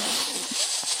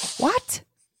 What?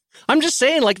 I'm just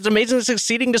saying, it's amazing it's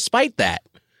succeeding despite that.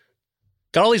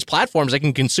 Got all these platforms I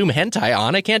can consume hentai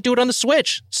on. I can't do it on the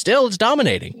Switch. Still, it's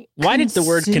dominating. Why did the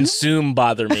word consume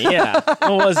bother me? Yeah.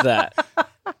 What was that?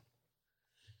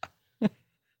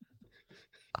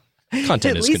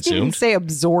 Content is consumed. At least you didn't say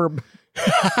absorb.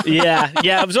 Yeah,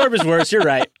 absorb is worse. You're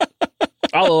right.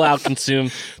 I'll allow consume.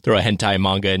 Throw a hentai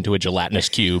manga into a gelatinous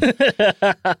cube.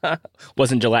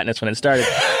 Wasn't gelatinous when it started.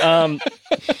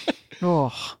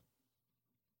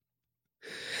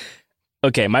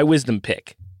 Okay, my wisdom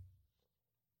pick.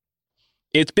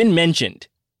 It's been mentioned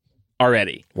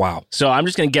already. Wow. So I'm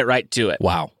just going to get right to it.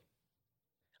 Wow.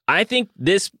 I think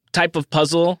this type of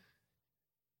puzzle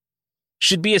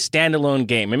should be a standalone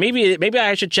game. And maybe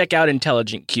I should check out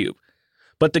Intelligent Cube.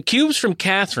 But the cubes from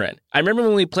Catherine, I remember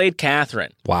when we played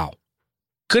Catherine. Wow.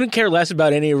 Couldn't care less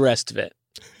about any rest of it.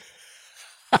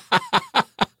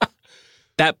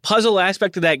 That puzzle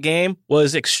aspect of that game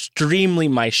was extremely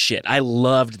my shit. I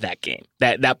loved that game,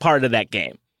 that part of that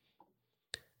game.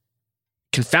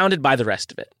 Confounded by the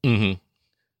rest of it. Mm-hmm.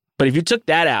 But if you took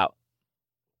that out,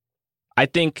 I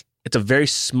think it's a very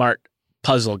smart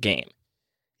puzzle game.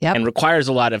 Yep. And requires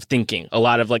a lot of thinking, a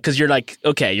lot of because you're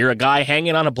okay, you're a guy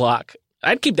hanging on a block.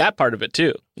 I'd keep that part of it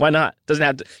too. Why not? Doesn't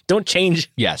have to. Don't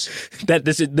change. Yes. That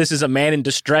this is a man in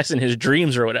distress in his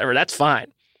dreams or whatever. That's fine.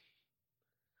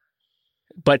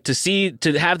 But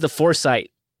to have the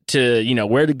foresight to,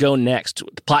 where to go next, to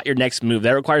plot your next move,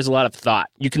 that requires a lot of thought.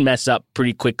 You can mess up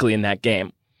pretty quickly in that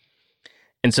game.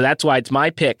 And so that's why it's my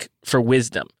pick for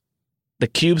wisdom. The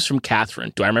cubes from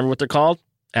Catherine. Do I remember what they're called?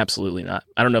 Absolutely not.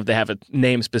 I don't know if they have a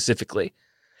name specifically.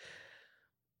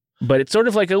 But it's sort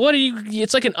of like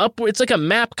it's like a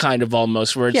map kind of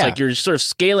almost, where it's you're sort of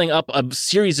scaling up a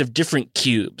series of different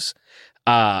cubes.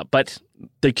 But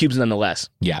they're cubes nonetheless.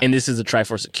 Yeah. And this is a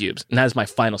Triforce of cubes. And that is my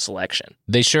final selection.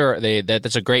 That's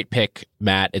a great pick,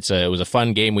 Matt. It was a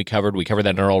fun game we covered. We covered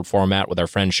that in our old format with our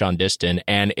friend Sean Diston.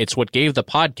 And it's what gave the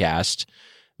podcast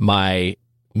my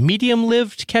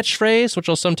medium-lived catchphrase, which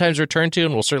I'll sometimes return to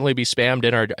and will certainly be spammed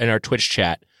in our Twitch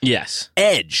chat. Yes.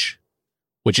 Edge,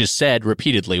 which is said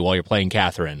repeatedly while you're playing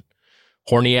Catherine,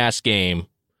 horny ass game,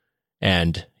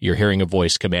 and you're hearing a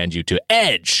voice command you to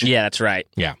edge. Yeah, that's right.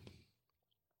 Yeah.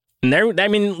 And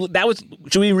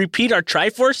should we repeat our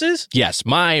Triforces? Yes,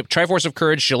 my Triforce of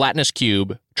Courage Gelatinous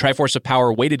Cube, Triforce of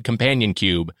Power Weighted Companion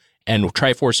Cube, and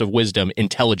Triforce of Wisdom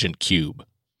Intelligent Cube.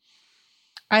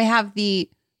 I have the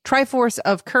Triforce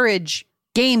of Courage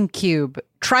Game Cube,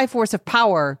 Triforce of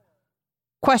Power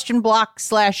question block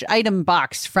 / item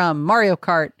box from Mario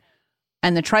Kart,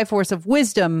 and the Triforce of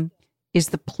Wisdom is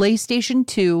the PlayStation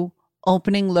 2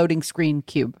 opening loading screen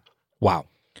cube. Wow.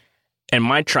 And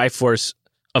my Triforce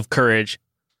of Courage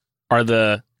are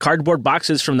the cardboard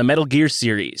boxes from the Metal Gear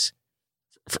series.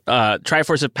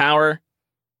 Triforce of Power,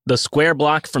 the square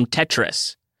block from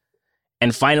Tetris,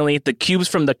 and finally the cubes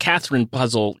from the Catherine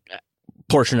puzzle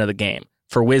portion of the game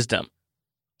for Wisdom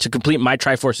to complete my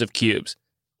Triforce of Cubes.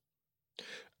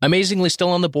 Amazingly still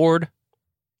on the board,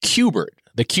 Cubert,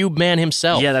 the Cube Man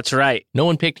himself. Yeah, that's right. No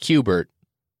one picked Cubert.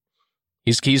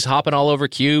 He's hopping all over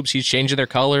cubes. He's changing their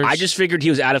colors. I just figured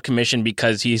he was out of commission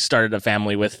because he started a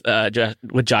family with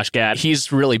Josh Gad.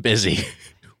 He's really busy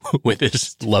with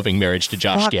his loving marriage to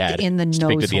Josh Gad. In the Speak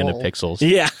nose to the end of hole. Pixels.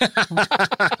 Yeah.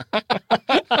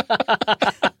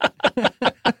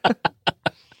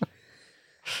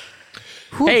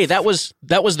 Hey, that was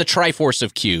the Triforce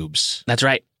of Cubes. That's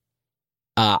right.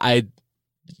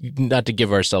 Not to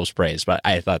give ourselves praise, but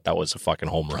I thought that was a fucking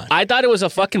home run. I thought it was a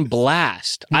fucking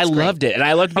blast. I loved it, and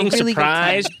I loved being really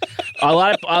surprised. a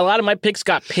lot of my picks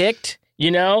got picked,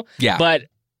 Yeah. But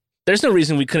there's no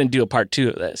reason we couldn't do a part 2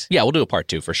 of this. Yeah, we'll do a part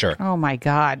 2 for sure. Oh my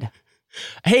God.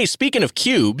 Hey, speaking of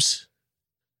cubes,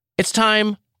 it's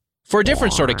time for a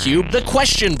different sort of cube, the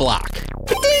question block.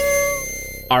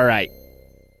 All right.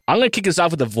 I'm going to kick us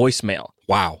off with a voicemail.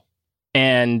 Wow.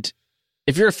 And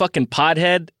if you're a fucking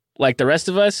podhead like the rest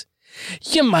of us,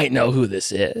 you might know who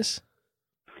this is.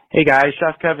 Hey guys,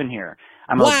 Chef Kevin here.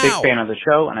 I'm a big fan of the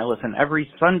show, and I listen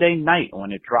every Sunday night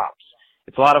when it drops.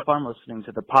 It's a lot of fun listening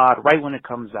to the pod right when it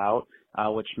comes out,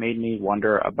 which made me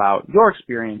wonder about your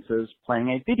experiences playing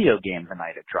a video game the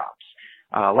night it drops.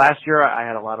 Last year, I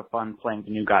had a lot of fun playing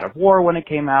the new God of War when it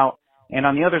came out, and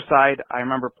on the other side, I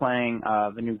remember playing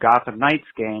the new Gotham Knights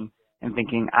game and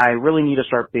thinking, I really need to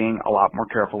start being a lot more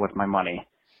careful with my money.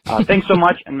 Thanks so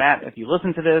much, and Matt, if you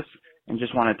listen to this and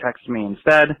just want to text me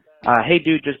instead, hey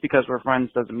dude, just because we're friends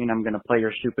doesn't mean I'm going to play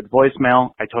your stupid voicemail.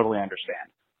 I totally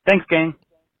understand. Thanks, gang.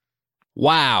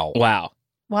 Wow. Wow.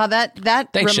 Wow, that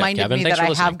Thanks, reminded Kevin. me Thanks that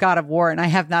for I have God of War and I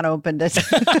have not opened it.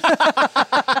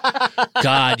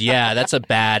 God, yeah, that's a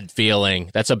bad feeling.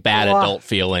 That's a bad adult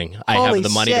feeling. I have the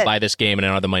money to buy this game and I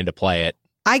don't have the money to play it.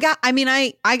 I got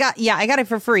it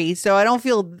for free, so I don't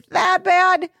feel that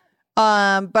bad.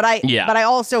 But I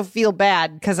also feel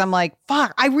bad because I'm like,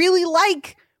 fuck, I really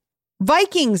like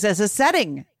Vikings as a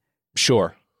setting.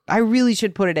 Sure. I really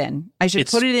should put it in. I should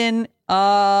put it in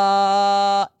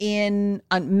on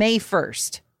May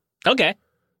 1st. Okay.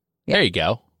 Yeah. There you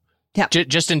go. Yeah.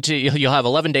 Just until you'll have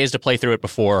 11 days to play through it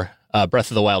before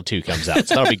Breath of the Wild 2 comes out.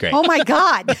 So that'll be great. Oh my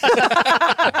God.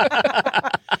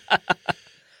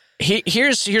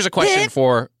 Here's a question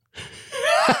for.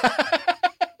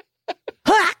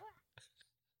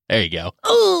 There you go.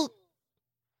 Ooh.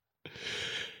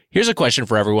 Here's a question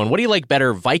for everyone. What do you like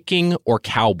better, Viking or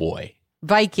cowboy?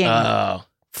 Viking.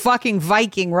 Fucking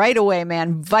Viking right away,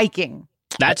 man. Viking.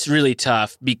 That's really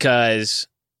tough because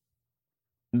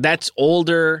that's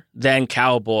older than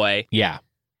cowboy. Yeah.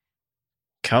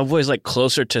 Cowboy's like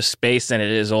closer to space than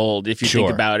it is old if you think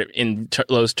about it in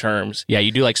those terms. Yeah,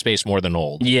 you do like space more than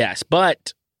old. Yes,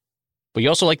 but you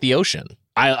also like the ocean.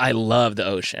 I love the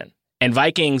ocean. And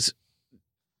Vikings,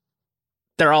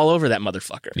 they're all over that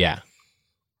motherfucker. Yeah.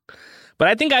 But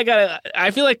I think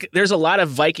I feel like there's a lot of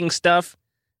Viking stuff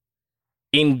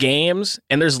in games,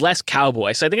 and there's less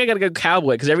cowboy. So I think I got to go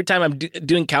cowboy, because every time I'm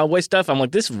doing cowboy stuff, I'm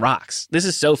like, this rocks. This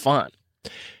is so fun.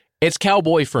 It's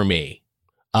cowboy for me.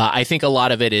 I think a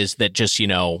lot of it is that just,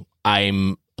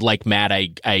 I'm like Matt,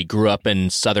 I grew up in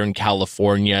Southern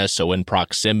California, so in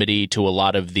proximity to a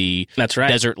lot of the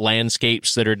desert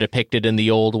landscapes that are depicted in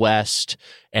the Old West.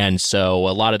 And so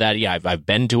a lot of that, yeah, I've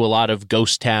been to a lot of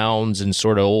ghost towns and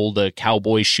sort of old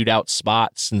cowboy shootout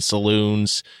spots and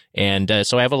saloons. And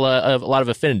so I have a lot of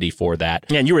affinity for that.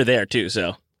 Yeah, and you were there too,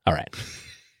 so. All right.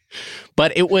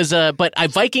 But it was,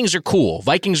 Vikings are cool.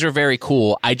 Vikings are very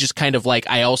cool. I just kind of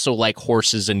I also like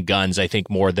horses and guns, I think,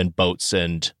 more than boats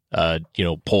and,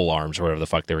 pole arms or whatever the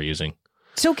fuck they were using.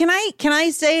 So can I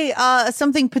say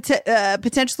something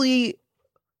potentially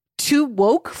too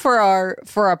woke for our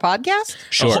podcast?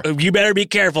 Sure. Oh, you better be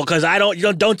careful, because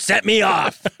don't set me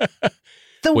off.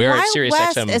 The We're Wild at Sirius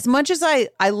West, XM as much as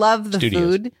I love the Studios.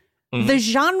 food, the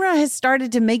genre has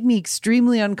started to make me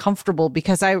extremely uncomfortable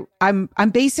because I'm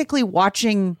basically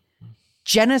watching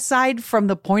genocide from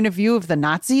the point of view of the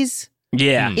Nazis.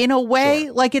 Yeah. In a way,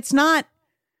 like it's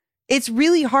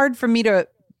really hard for me to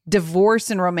divorce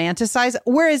and romanticize.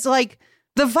 Whereas like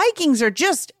the Vikings are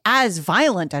just as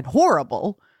violent and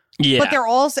horrible. Yeah. But they're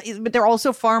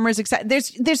also farmers.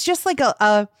 There's just like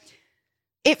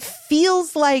it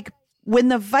feels like when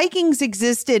the Vikings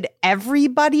existed,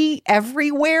 everybody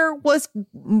everywhere was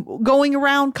going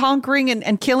around conquering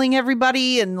and killing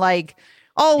everybody and like,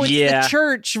 oh, it's the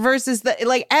church versus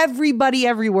like everybody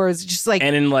everywhere is just like,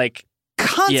 and in like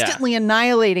constantly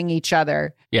annihilating each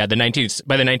other. Yeah, by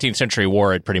the 19th century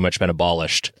war had pretty much been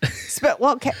abolished.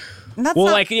 Well, okay.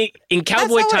 Like in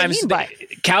cowboy times,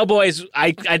 cowboys,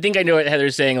 I think I know what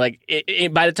Heather's saying. Like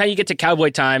by the time you get to cowboy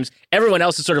times, everyone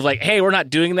else is sort of like, hey, we're not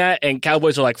doing that. And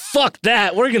cowboys are like, fuck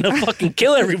that. We're going to fucking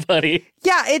kill everybody.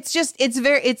 Yeah, it's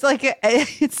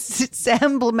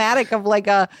emblematic of like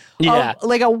a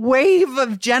wave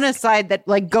of genocide that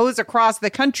like goes across the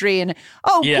country. And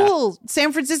cool.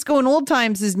 San Francisco in old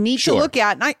times is neat to look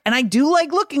at. And I do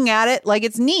like looking at it. Like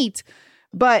it's neat.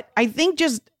 But I think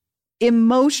just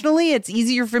emotionally, it's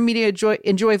easier for me to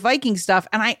enjoy Viking stuff.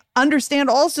 And I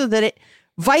understand also that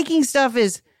Viking stuff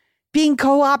is being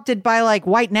co-opted by like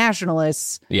white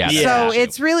nationalists. Yeah. So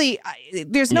it's really,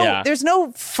 there's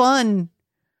no fun.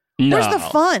 No. Where's the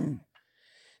fun?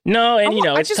 No. And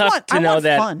it's tough to know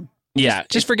that. Fun. Yeah.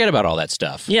 Just forget about all that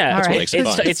stuff. Yeah. That's what makes it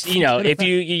fun. It's if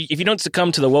you don't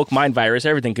succumb to the woke mind virus,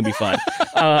 everything can be fun.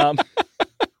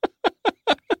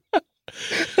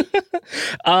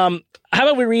 How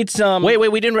about we read some? Wait,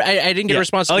 we didn't. I didn't get a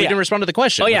response. We didn't respond to the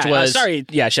question. Which was, sorry.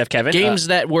 Yeah, Chef Kevin. Games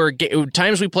that were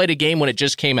times we played a game when it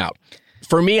just came out.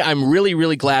 For me, I'm really,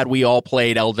 really glad we all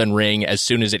played Elden Ring as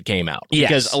soon as it came out. Yes.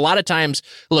 Because a lot of times,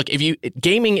 look,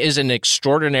 gaming is an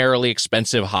extraordinarily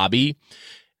expensive hobby,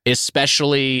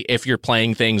 especially if you're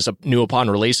playing things new upon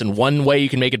release. And one way you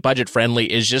can make it budget friendly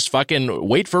is just fucking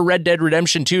wait for Red Dead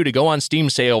Redemption 2 to go on Steam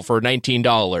sale for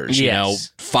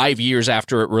 $19, 5 years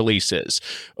after it releases.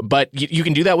 But you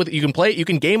can do that you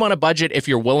can game on a budget if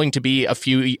you're willing to be a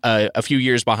few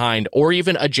years behind or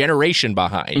even a generation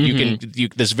behind.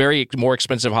 Mm-hmm. This very more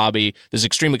expensive hobby, this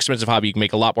extremely expensive hobby, you can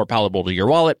make a lot more palatable to your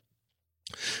wallet.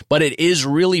 But it is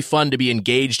really fun to be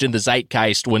engaged in the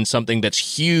zeitgeist when something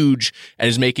that's huge and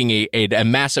is making a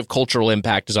massive cultural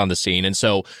impact is on the scene. And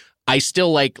so I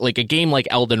still like a game like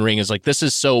Elden Ring is like, this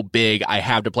is so big, I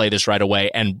have to play this right away.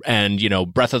 And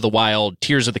Breath of the Wild,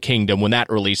 Tears of the Kingdom, when that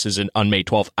releases on May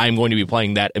 12th, I'm going to be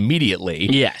playing that immediately.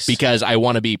 Yes. Because I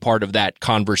want to be part of that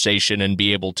conversation and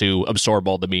be able to absorb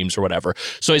all the memes or whatever.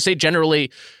 So I say generally,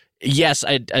 yes,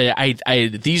 I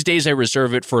these days I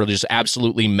reserve it for just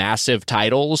absolutely massive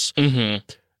titles. Mm-hmm.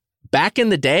 Back in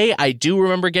the day, I do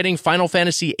remember getting Final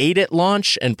Fantasy VIII at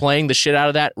launch and playing the shit out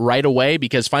of that right away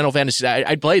because Final Fantasy,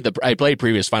 I played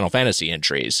previous Final Fantasy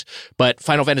entries, but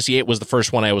Final Fantasy VIII was the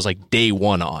first one I was like day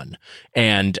one on,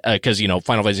 and because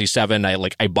Final Fantasy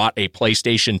VII, I bought a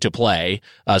PlayStation to play,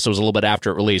 so it was a little bit after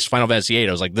it released. Final Fantasy VIII,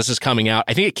 I was like, this is coming out.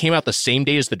 I think it came out the same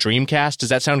day as the Dreamcast. Does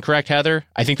that sound correct, Heather?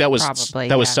 I think that was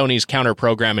probably, was Sony's counter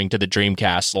programming to the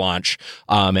Dreamcast launch,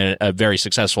 and very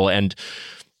successful and.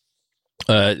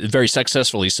 Very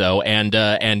successfully so, and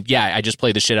I just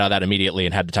played the shit out of that immediately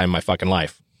and had the time of my fucking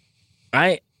life.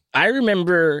 I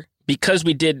remember because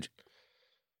the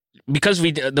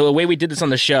way we did this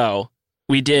on the show,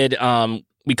 we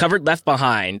covered Left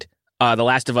Behind, The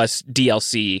Last of Us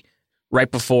DLC right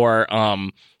before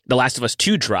The Last of Us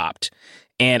 2 dropped,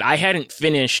 and I hadn't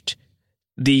finished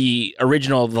the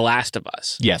original The Last of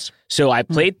Us. Yes, so I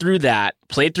played through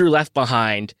Left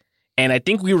Behind, and I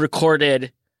think we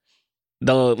recorded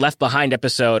the Left Behind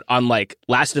episode on like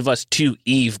Last of Us 2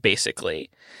 Eve, basically.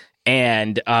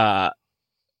 And I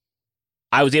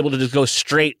was able to just go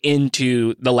straight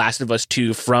into the Last of Us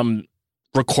 2 from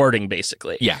recording,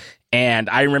 basically. Yeah.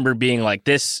 And I remember being like,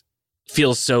 this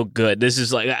feels so good. This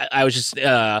is like, I was just,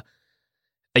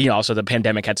 also the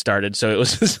pandemic had started. So it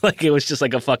was just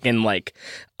like a fucking like,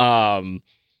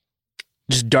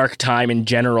 just dark time in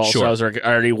general. Sure. So I was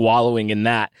already wallowing in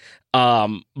that.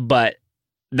 But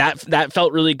that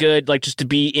felt really good, like just to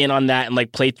be in on that and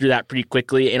like play through that pretty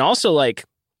quickly. And also like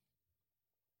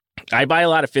I buy a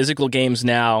lot of physical games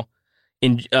now,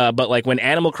 but like when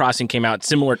Animal Crossing came out,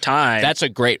 similar time. That's a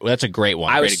great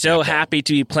one. I was so happy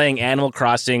to be playing Animal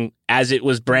Crossing as it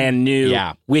was brand new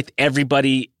with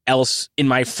everybody else in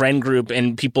my friend group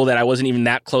and people that I wasn't even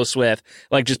that close with.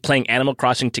 Like just playing Animal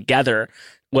Crossing together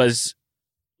was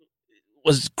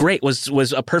great,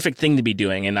 was a perfect thing to be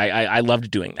doing, and I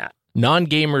loved doing that.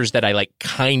 non-gamers that I like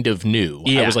kind of knew.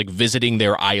 Yeah. I was like visiting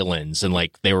their islands and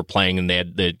like they were playing and they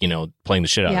had playing the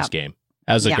shit out of this game.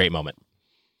 That was a great moment.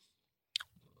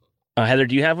 Heather,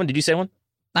 do you have one? Did you say one?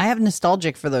 I have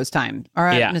nostalgia for those times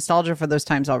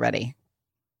already.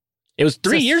 It was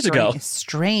 3 years ago.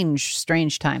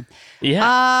 Strange time.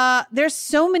 Yeah. There's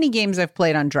so many games I've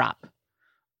played on drop.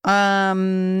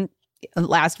 Last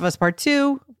of Us Part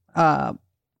 2.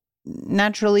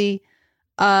 Naturally.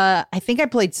 I think I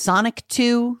played Sonic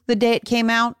 2 the day it came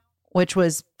out, which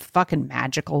was fucking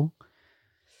magical.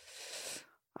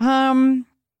 Elden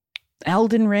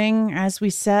Ring, as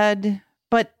we said.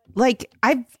 But like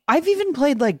I've even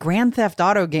played like Grand Theft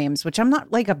Auto games, which I'm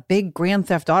not like a big Grand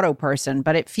Theft Auto person,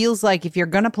 but it feels like if you're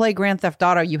gonna play Grand Theft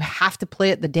Auto, you have to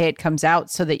play it the day it comes out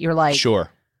so that you're like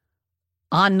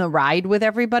on the ride with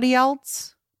everybody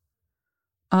else.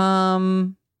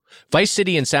 Vice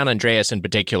City and San Andreas in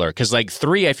particular, because like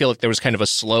 3, I feel like there was kind of a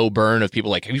slow burn of people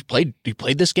like, have you played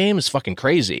this game? It's fucking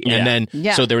crazy. Yeah. And then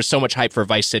so there was so much hype for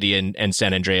Vice City and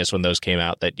San Andreas when those came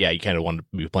out that you kind of wanted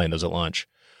to be playing those at launch.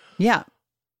 Yeah.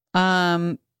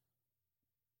 I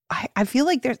feel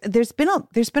like there's been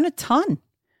a ton.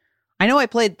 I know I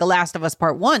played The Last of Us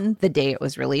Part 1 the day it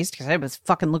was released because I was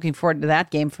fucking looking forward to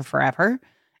that game for forever.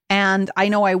 And I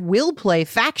know I will play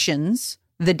Factions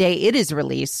the day it is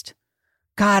released.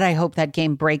 God, I hope that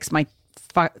game breaks the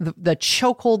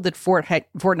chokehold that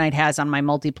Fortnite has on my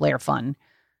multiplayer fun.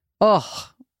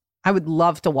 Oh, I would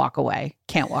love to walk away.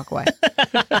 Can't walk away.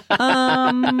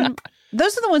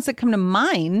 Those are the ones that come to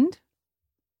mind.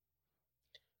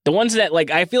 The ones that,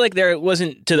 like, I feel like there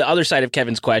wasn't, to the other side of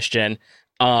Kevin's question.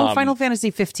 Final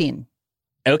Fantasy 15.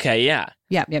 Okay, yeah.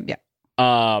 Yeah.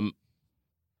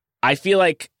 I feel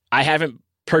like I haven't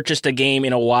purchased a game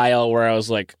in a while where I was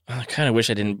like, oh, I kind of wish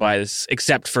I didn't buy this,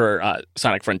 except for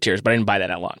Sonic Frontiers, but I didn't buy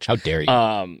that at launch. How dare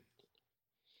you?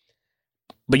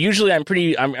 But usually I'm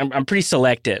pretty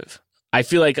selective. I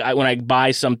feel like when I buy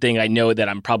something, I know that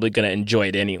I'm probably going to enjoy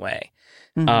it anyway.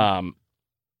 Mm-hmm.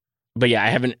 But yeah, I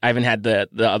haven't had the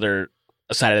other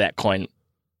side of that coin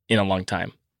in a long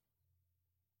time.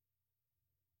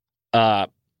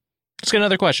 Let's get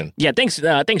another question. Yeah, thanks, Chef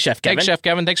Kevin. Thanks, Chef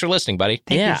Kevin. Thanks for listening, buddy.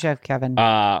 Thank you, Chef Kevin.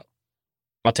 I'll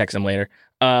text him later.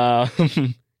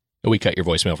 We cut your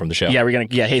voicemail from the show.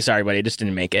 Yeah, hey, sorry, buddy, I just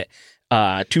didn't make it.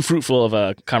 Too fruitful of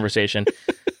a conversation.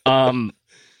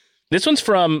 This one's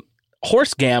from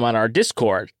Horsegam on our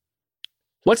Discord.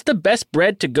 What's the best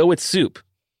bread to go with soup?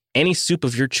 Any soup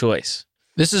of your choice.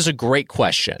 This is a great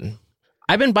question.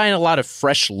 I've been buying a lot of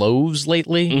fresh loaves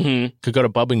lately. Mm-hmm. Could go to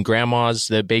Bub and Grandma's,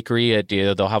 the bakery.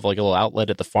 They'll have like a little outlet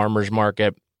at the farmer's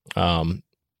market. Shout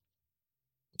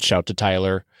to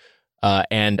Tyler.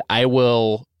 And I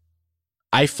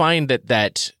find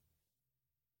that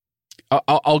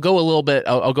I'll go a little bit.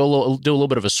 Do a little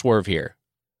bit of a swerve here.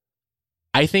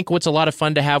 I think what's a lot of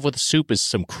fun to have with soup is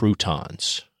some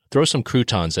croutons. Throw some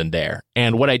croutons in there.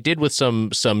 And what I did with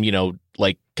some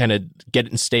like kind of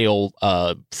getting stale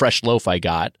fresh loaf I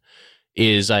got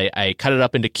is I cut it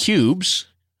up into cubes,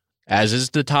 as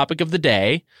is the topic of the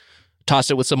day,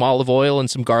 tossed it with some olive oil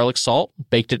and some garlic salt,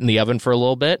 baked it in the oven for a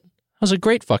little bit. It was a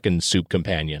great fucking soup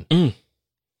companion. Mm.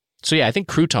 So yeah, I think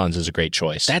croutons is a great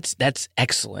choice. That's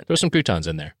excellent. Throw some croutons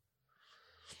in there.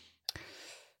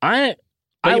 I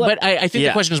think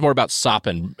the question is more about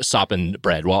soppin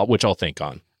bread, which I'll think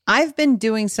on. I've been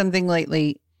doing something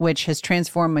lately which has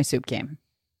transformed my soup game,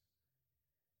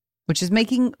 which is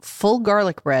making full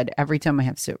garlic bread every time I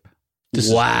have soup.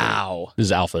 Wow. This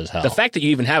is alpha as hell. The fact that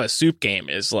you even have a soup game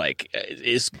is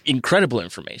incredible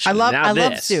information. I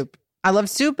love soup. I love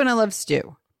soup and I love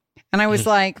stew. And I was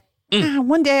like,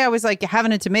 one day I was like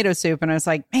having a tomato soup and I was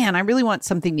like, man, I really want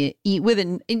something to eat with.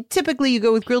 And typically you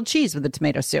go with grilled cheese with a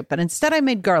tomato soup. But instead I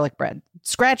made garlic bread,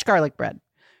 scratch garlic bread,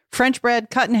 French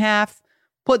bread cut in half,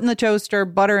 put in the toaster,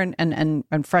 butter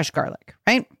and fresh garlic,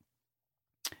 right?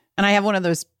 And I have one of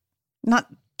those, not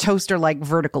toaster like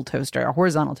vertical toaster, a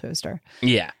horizontal toaster.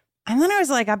 Yeah. And then I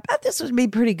was like, I bet this would be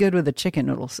pretty good with a chicken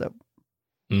noodle soup.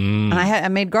 And I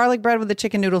made garlic bread with the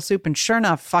chicken noodle soup, and sure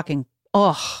enough, fucking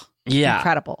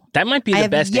incredible. That might be the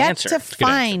best answer. I have yet to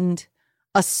find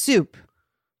a soup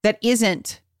that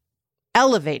isn't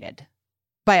elevated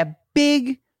by a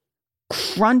big,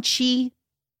 crunchy,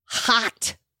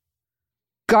 hot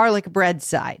garlic bread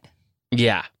side.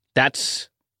 Yeah, that's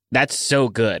so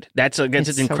good. That's an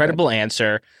incredible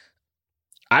answer.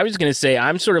 I was gonna say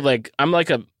I'm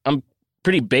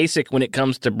pretty basic when it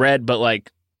comes to bread, but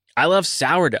like I love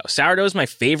sourdough. Sourdough is my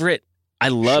favorite. I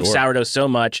love sourdough so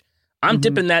much. I'm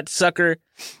dipping that sucker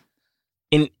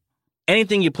in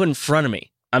anything you put in front of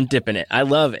me. I'm dipping it. I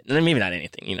love it. And maybe not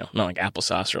anything, not like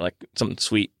applesauce or like something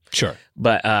sweet. Sure.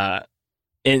 But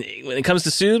and when it comes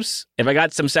to soups, if I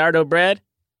got some sourdough bread,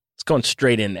 it's going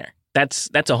straight in there. That's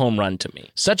a home run to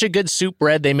me. Such a good soup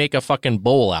bread, they make a fucking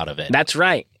bowl out of it. That's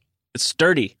right. It's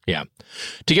sturdy. Yeah.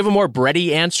 To give a more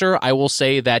bready answer, I will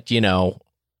say that,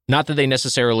 not that they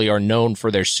necessarily are known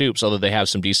for their soups, although they have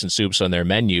some decent soups on their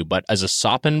menu, but as a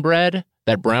soppin bread,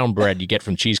 that brown bread you get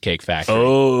from Cheesecake Factory.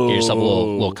 Oh. Get yourself a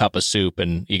little cup of soup,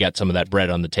 and you got some of that bread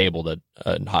on the table that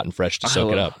hot and fresh to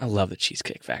soak it up. I love the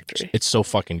Cheesecake Factory. It's so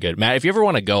fucking good. Matt, if you ever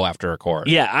want to go after a record.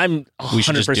 Yeah, I'm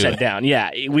 100% down.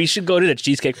 Yeah, we should go to the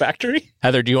Cheesecake Factory.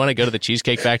 Heather, do you want to go to the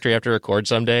Cheesecake Factory after a record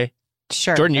someday?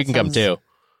 Sure. Jordan, you can come too.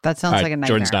 That sounds like a nightmare.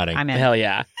 Jordan's nodding. I'm in. Hell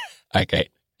yeah. Okay.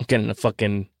 I'm getting a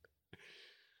fucking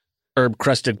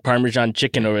herb-crusted Parmesan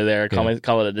chicken over there. Call it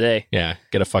a day. Yeah,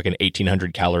 get a fucking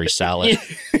 1,800 calorie salad.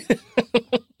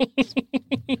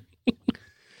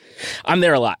 I'm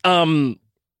there a lot.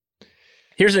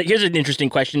 Here's an interesting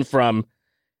question from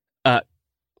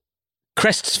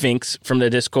Crest Sphinx from the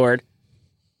Discord.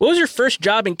 What was your first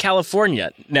job in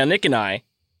California? Now, Nick and I,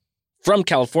 from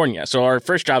California, so our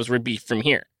first jobs would be from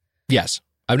here. Yes.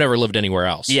 I've never lived anywhere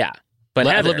else. Yeah. But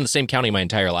I've lived in the same county my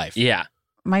entire life. Yeah.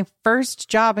 My first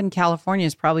job in California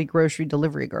is probably grocery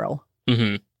delivery girl.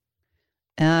 Mm-hmm.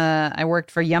 I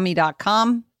worked for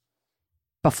Yummy.com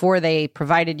before they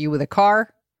provided you with a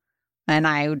car. And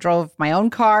I drove my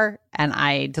own car and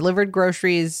I delivered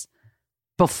groceries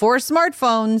before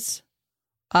smartphones.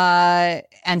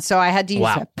 And so I had to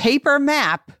use a paper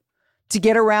map to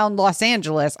get around Los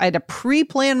Angeles. I had to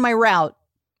pre-plan my route.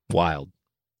 Wild.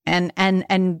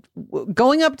 And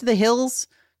going up to the hills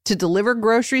to deliver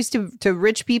groceries to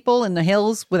rich people in the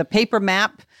hills with a paper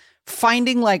map,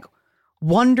 finding like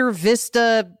Wonder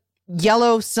Vista,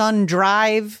 Yellow Sun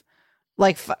Drive,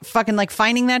 like fucking like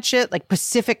finding that shit, like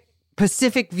Pacific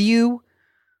View,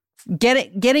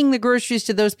 getting the groceries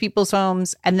to those people's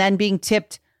homes and then being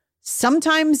tipped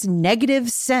sometimes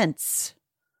negative cents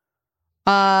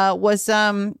was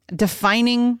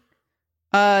defining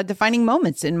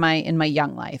moments in my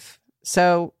young life.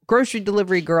 So grocery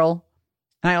delivery girl.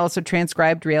 And I also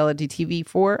transcribed reality TV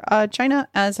for China,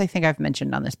 as I think I've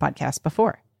mentioned on this podcast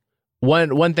before.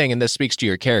 One thing, and this speaks to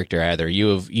your character, Heather,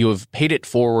 you have paid it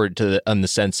forward on the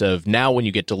sense of now when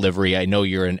you get delivery, I know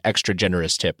you're an extra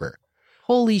generous tipper.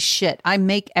 Holy shit. I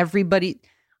make everybody...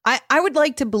 I would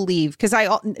like to believe, because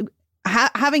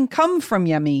having come from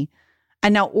Yummy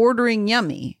and now ordering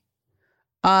Yummy,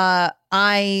 I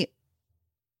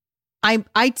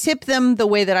tip them the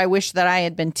way that I wish that I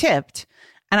had been tipped.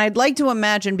 And I'd like to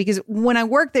imagine, because when I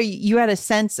worked there, you had a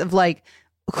sense of like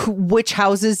which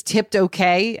houses tipped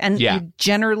okay. And you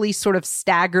generally sort of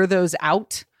stagger those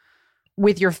out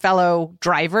with your fellow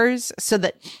drivers so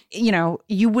that,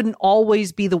 you wouldn't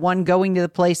always be the one going to the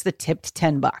place that tipped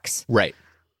 $10. Right.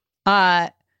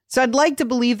 So I'd like to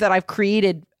believe that I've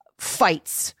created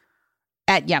fights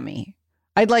at Yummy.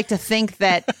 I'd like to think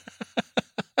that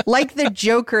like the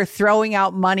Joker throwing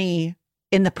out money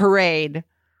in the parade,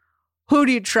 who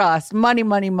do you trust? Money,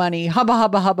 money, money. Hubba,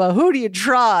 hubba, hubba. Who do you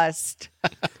trust?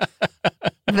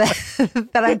 that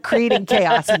I'm creating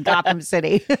chaos in Gotham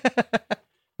City.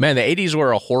 Man, the 80s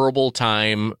were a horrible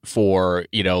time for,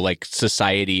 like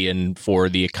society and for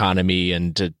the economy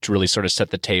and to really sort of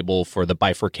set the table for the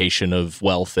bifurcation of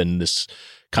wealth in this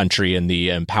country and the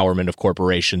empowerment of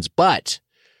corporations. But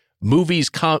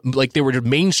movies, like they were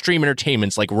mainstream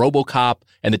entertainments like RoboCop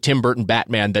and the Tim Burton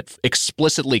Batman that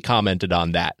explicitly commented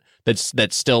on that.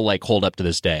 That's still like hold up to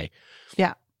this day.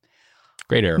 Yeah.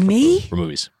 Great era for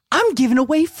movies. I'm giving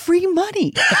away free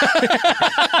money.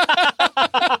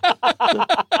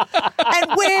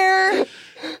 And where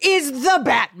is the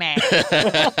Batman? He's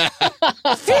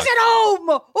at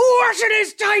home washing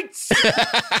his tights.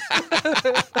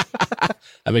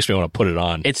 That makes me want to put it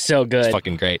on. It's so good. It's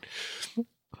fucking great.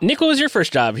 Nick, what was your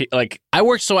first job? Like I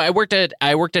worked at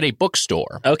a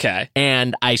bookstore. Okay.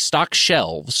 And I stocked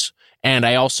shelves. And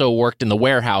I also worked in the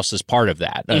warehouse as part of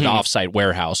that, an offsite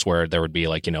warehouse where there would be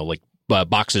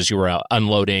boxes you were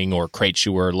unloading or crates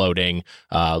you were loading,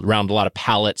 around a lot of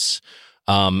pallets.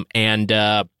 And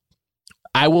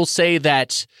I will say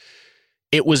that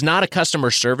it was not a customer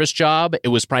service job. It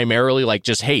was primarily like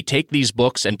just, hey, take these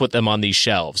books and put them on these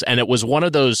shelves. And it was one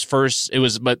of those first, it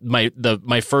was my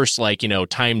first,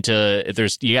 time to,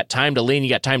 you got time to lean, you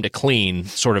got time to clean,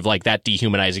 sort of like that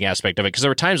dehumanizing aspect of it. Because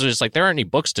there were times where it's like, there aren't any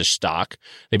books to stock.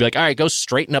 They'd be like, all right, go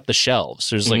straighten up the shelves.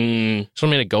 There's just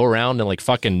want me to go around and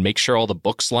fucking make sure all the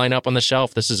books line up on the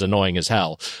shelf. This is annoying as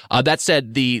hell. That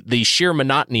said, the sheer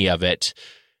monotony of it,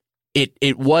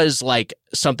 it was like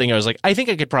something I was like, I think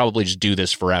I could probably just do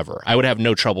this forever. I would have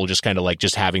no trouble just kind of like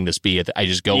just having this be, I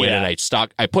just go in and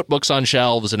I put books on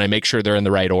shelves and I make sure they're in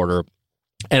the right order.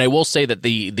 And I will say that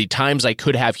the times I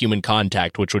could have human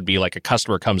contact, which would be like a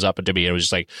customer comes up to me and it was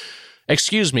just like,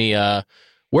 excuse me,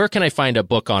 where can I find a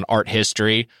book on art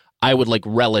history? I would like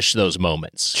relish those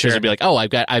moments. Sure. I'd be like, oh,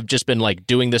 I've just been like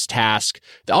doing this task.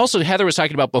 Also, Heather was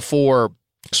talking about before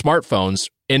smartphones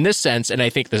in this sense, and I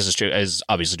think this is true, is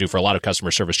obviously true for a lot of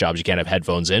customer service jobs. You can't have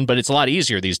headphones in, but it's a lot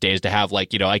easier these days to have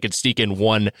like, I could sneak in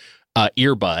one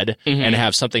earbud and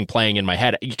have something playing in my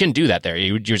head. You can do that there.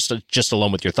 You're just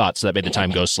alone with your thoughts, so that made the time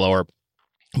go slower.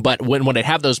 But when I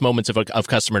have those moments of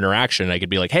customer interaction, I could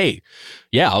be like, hey,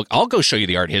 yeah, I'll go show you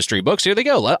the art history books. Here they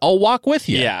go. I'll walk with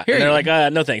you. Yeah. Here and they're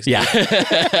like, no thanks. Yeah.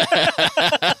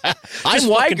 I'm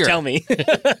Weiger. Tell me.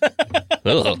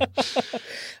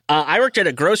 I worked at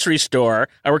a grocery store.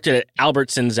 I worked at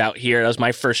Albertsons out here. That was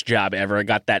my first job ever. I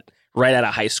got that right out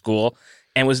of high school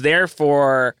and was there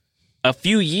for a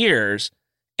few years.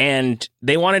 And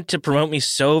they wanted to promote me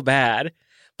so bad,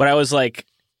 but I was like,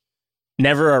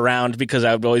 never around because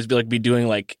I would always be doing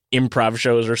like improv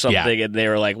shows or something. Yeah. And they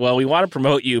were like, well, we want to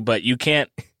promote you, but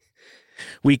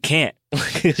we can't.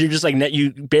 You're just like,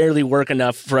 you barely work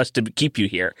enough for us to keep you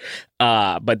here.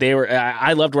 But they were,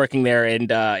 I loved working there. And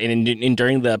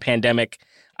during the pandemic,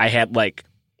 I had like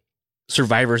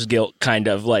survivor's guilt kind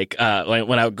of like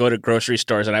when I would go to grocery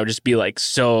stores and I would just be like,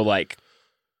 so like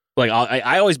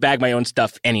I always bag my own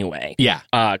stuff anyway. Yeah.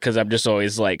 Because I'm just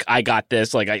always like, I got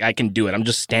this. Like, I can do it. I'm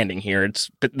just standing here.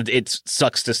 It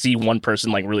sucks to see one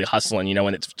person like really hustling,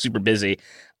 when it's super busy.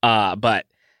 But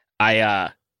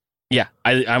I'm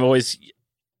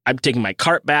taking my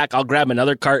cart back. I'll grab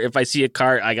another cart if I see a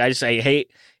cart. I hate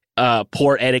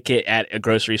poor etiquette at a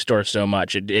grocery store so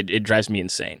much. It drives me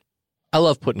insane. I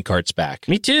love putting carts back.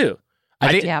 Me too.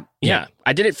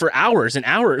 I did it for hours and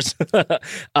hours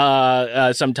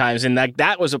sometimes, and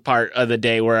that was a part of the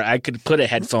day where I could put a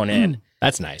headphone in.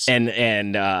 That's nice. And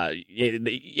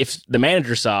if the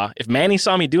manager if Manny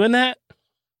saw me doing that,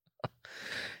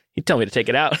 he'd tell me to take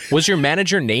it out. Was your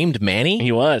manager named Manny?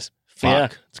 He was.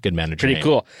 Fuck, yeah. It's a good manager. Pretty name.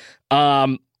 Cool.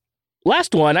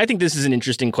 Last one. I think this is an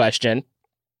interesting question.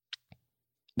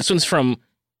 This one's from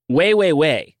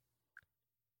Way.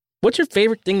 What's your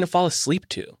favorite thing to fall asleep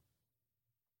to?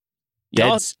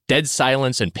 Dead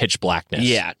silence and pitch blackness.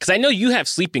 Yeah, because I know you have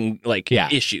sleeping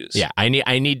issues. Yeah, I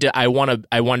want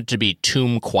it to be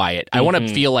tomb quiet. I want to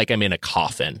feel like I'm in a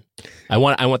coffin. I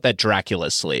want that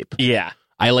Dracula sleep. Yeah,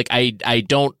 I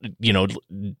don't.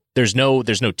 There's no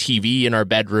TV in our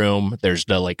bedroom. There's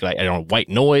no I don't white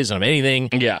noise. I don't have anything.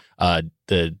 Yeah.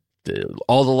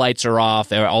 All the lights are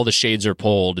off. All the shades are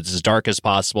pulled. It's as dark as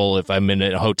possible. If I'm in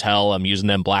a hotel, I'm using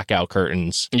them blackout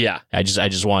curtains. Yeah. I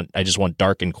just want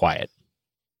dark and quiet.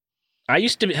 I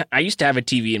used to have a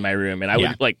TV in my room, and I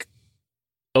would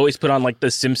always put on The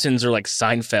Simpsons or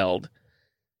Seinfeld,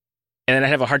 and then I'd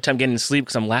have a hard time getting to sleep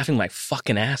because I'm laughing my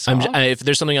fucking ass off. If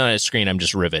there's something on a screen, I'm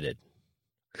just riveted.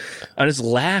 I'm just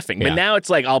laughing. Yeah. But now it's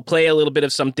I'll play a little bit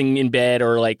of something in bed,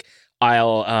 or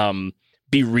I'll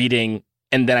be reading,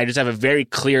 and then I just have a very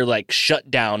clear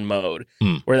shutdown mode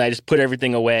where I just put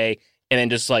everything away and then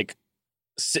just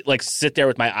sit there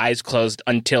with my eyes closed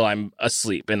until I'm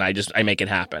asleep, and I make it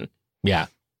happen. Yeah.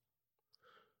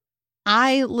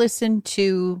 I listen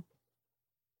to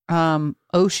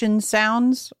ocean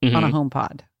sounds on a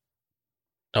HomePod.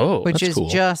 Oh, which is cool.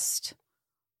 Just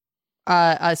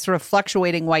a sort of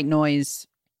fluctuating white noise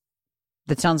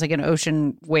that sounds like an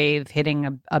ocean wave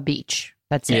hitting a beach.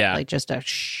 That's it. Yeah. Just a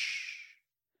shh,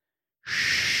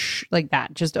 like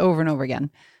that, just over and over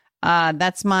again.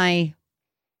 That's my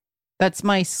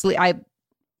sleep.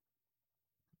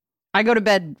 I go to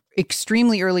bed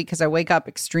extremely early because I wake up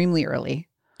extremely early.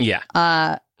 Yeah.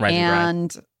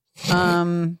 And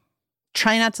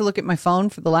try not to look at my phone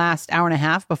for the last hour and a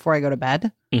half before I go to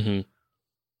bed.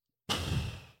 Mm-hmm.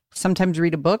 Sometimes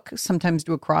read a book, sometimes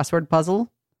do a crossword puzzle,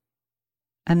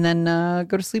 and then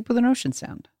go to sleep with an ocean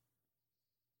sound.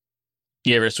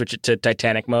 You ever switch it to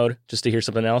Titanic mode just to hear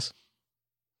something else?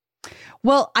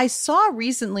 Well, I saw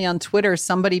recently on Twitter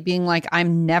somebody being like,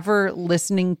 I'm never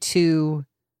listening to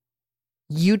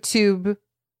YouTube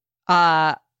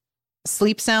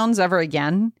sleep sounds ever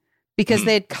again, because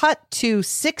they had cut to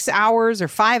 6 hours or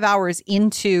 5 hours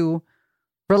into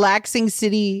Relaxing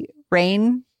City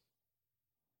Rain,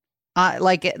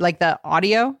 like the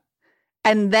audio.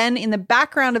 And then in the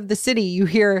background of the city, you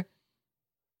hear,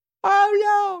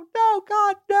 oh no,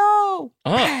 God, no.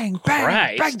 Oh, bang,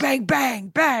 bang, Christ. bang, bang, bang,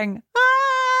 bang.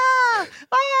 Ah,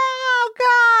 oh,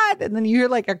 God. And then you hear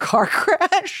a car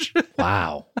crash.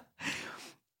 Wow.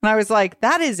 And I was like,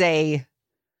 that is a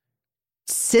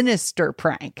sinister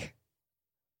prank.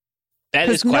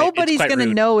 Because nobody's going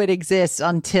to know it exists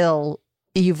until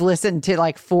you've listened to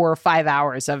like 4 or 5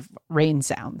 hours of rain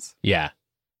sounds. Yeah.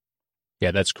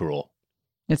 Yeah, that's cruel.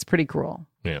 It's pretty cruel.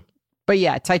 Yeah. But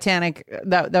yeah, Titanic,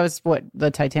 that was what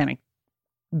the Titanic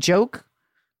joke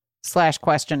 /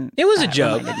 question. It was a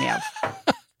joke. reminded me of.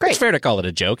 Great. It's fair to call it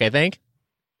a joke, I think.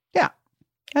 Yeah,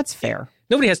 that's fair.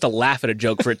 Nobody has to laugh at a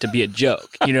joke for it to be a joke.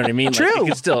 You know what I mean? True. Like, you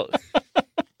can still...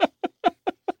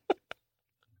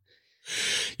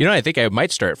 You know, I think I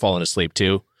might start falling asleep,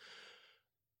 too.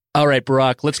 All right,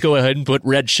 Barack, let's go ahead and put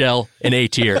Red Shell in A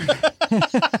tier.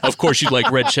 Of course you'd like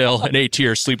Red Shell in A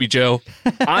tier, Sleepy Joe.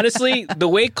 Honestly, the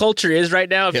way culture is right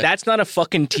now, if that's not a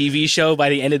fucking TV show by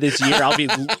the end of this year, I'll be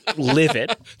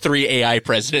livid. 3 AI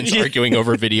presidents arguing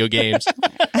over video games.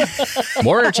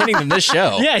 More entertaining than this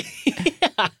show. Yeah.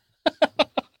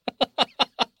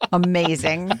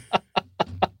 Amazing.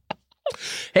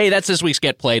 Hey, that's this week's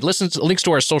Get Played. Links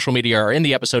to our social media are in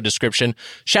the episode description.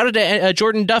 Shout out to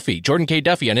Jordan Duffy, Jordan K.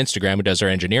 Duffy on Instagram, who does our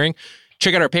engineering.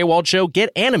 Check out our paywalled show,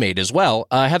 Get Animated, as well.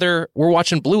 Heather, we're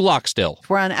watching Blue Lock still.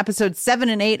 We're on episode 7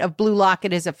 and 8 of Blue Lock.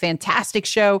 It is a fantastic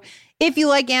show. If you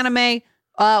like anime,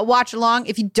 watch along.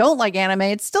 If you don't like anime,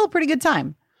 it's still a pretty good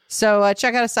time. So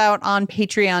check us out on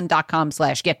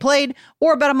patreon.com/getplayed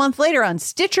or about a month later on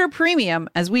Stitcher Premium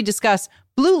as we discuss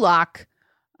Blue Lock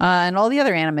and all the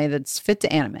other anime that's fit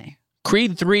to anime.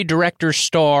 Creed 3 director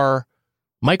star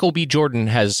Michael B. Jordan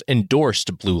has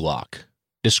endorsed Blue Lock.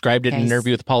 Described it in an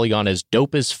interview with Polygon as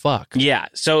dope as fuck. Yeah,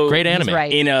 so great anime.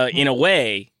 Right. In a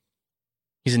way,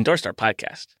 he's endorsed our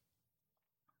podcast.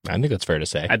 I think that's fair to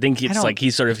say. I think it's like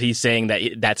he's saying that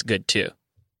that's good too.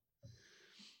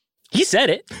 He said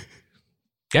it.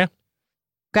 Yeah.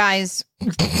 Guys,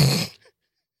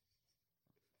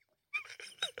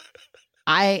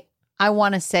 I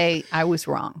want to say I was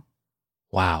wrong.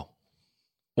 Wow.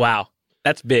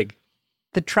 That's big.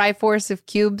 The Triforce of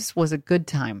Cubes was a good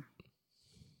time.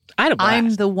 I had a blast.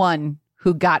 I'm the one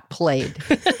who got played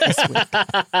this week.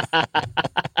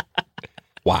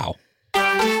 Wow.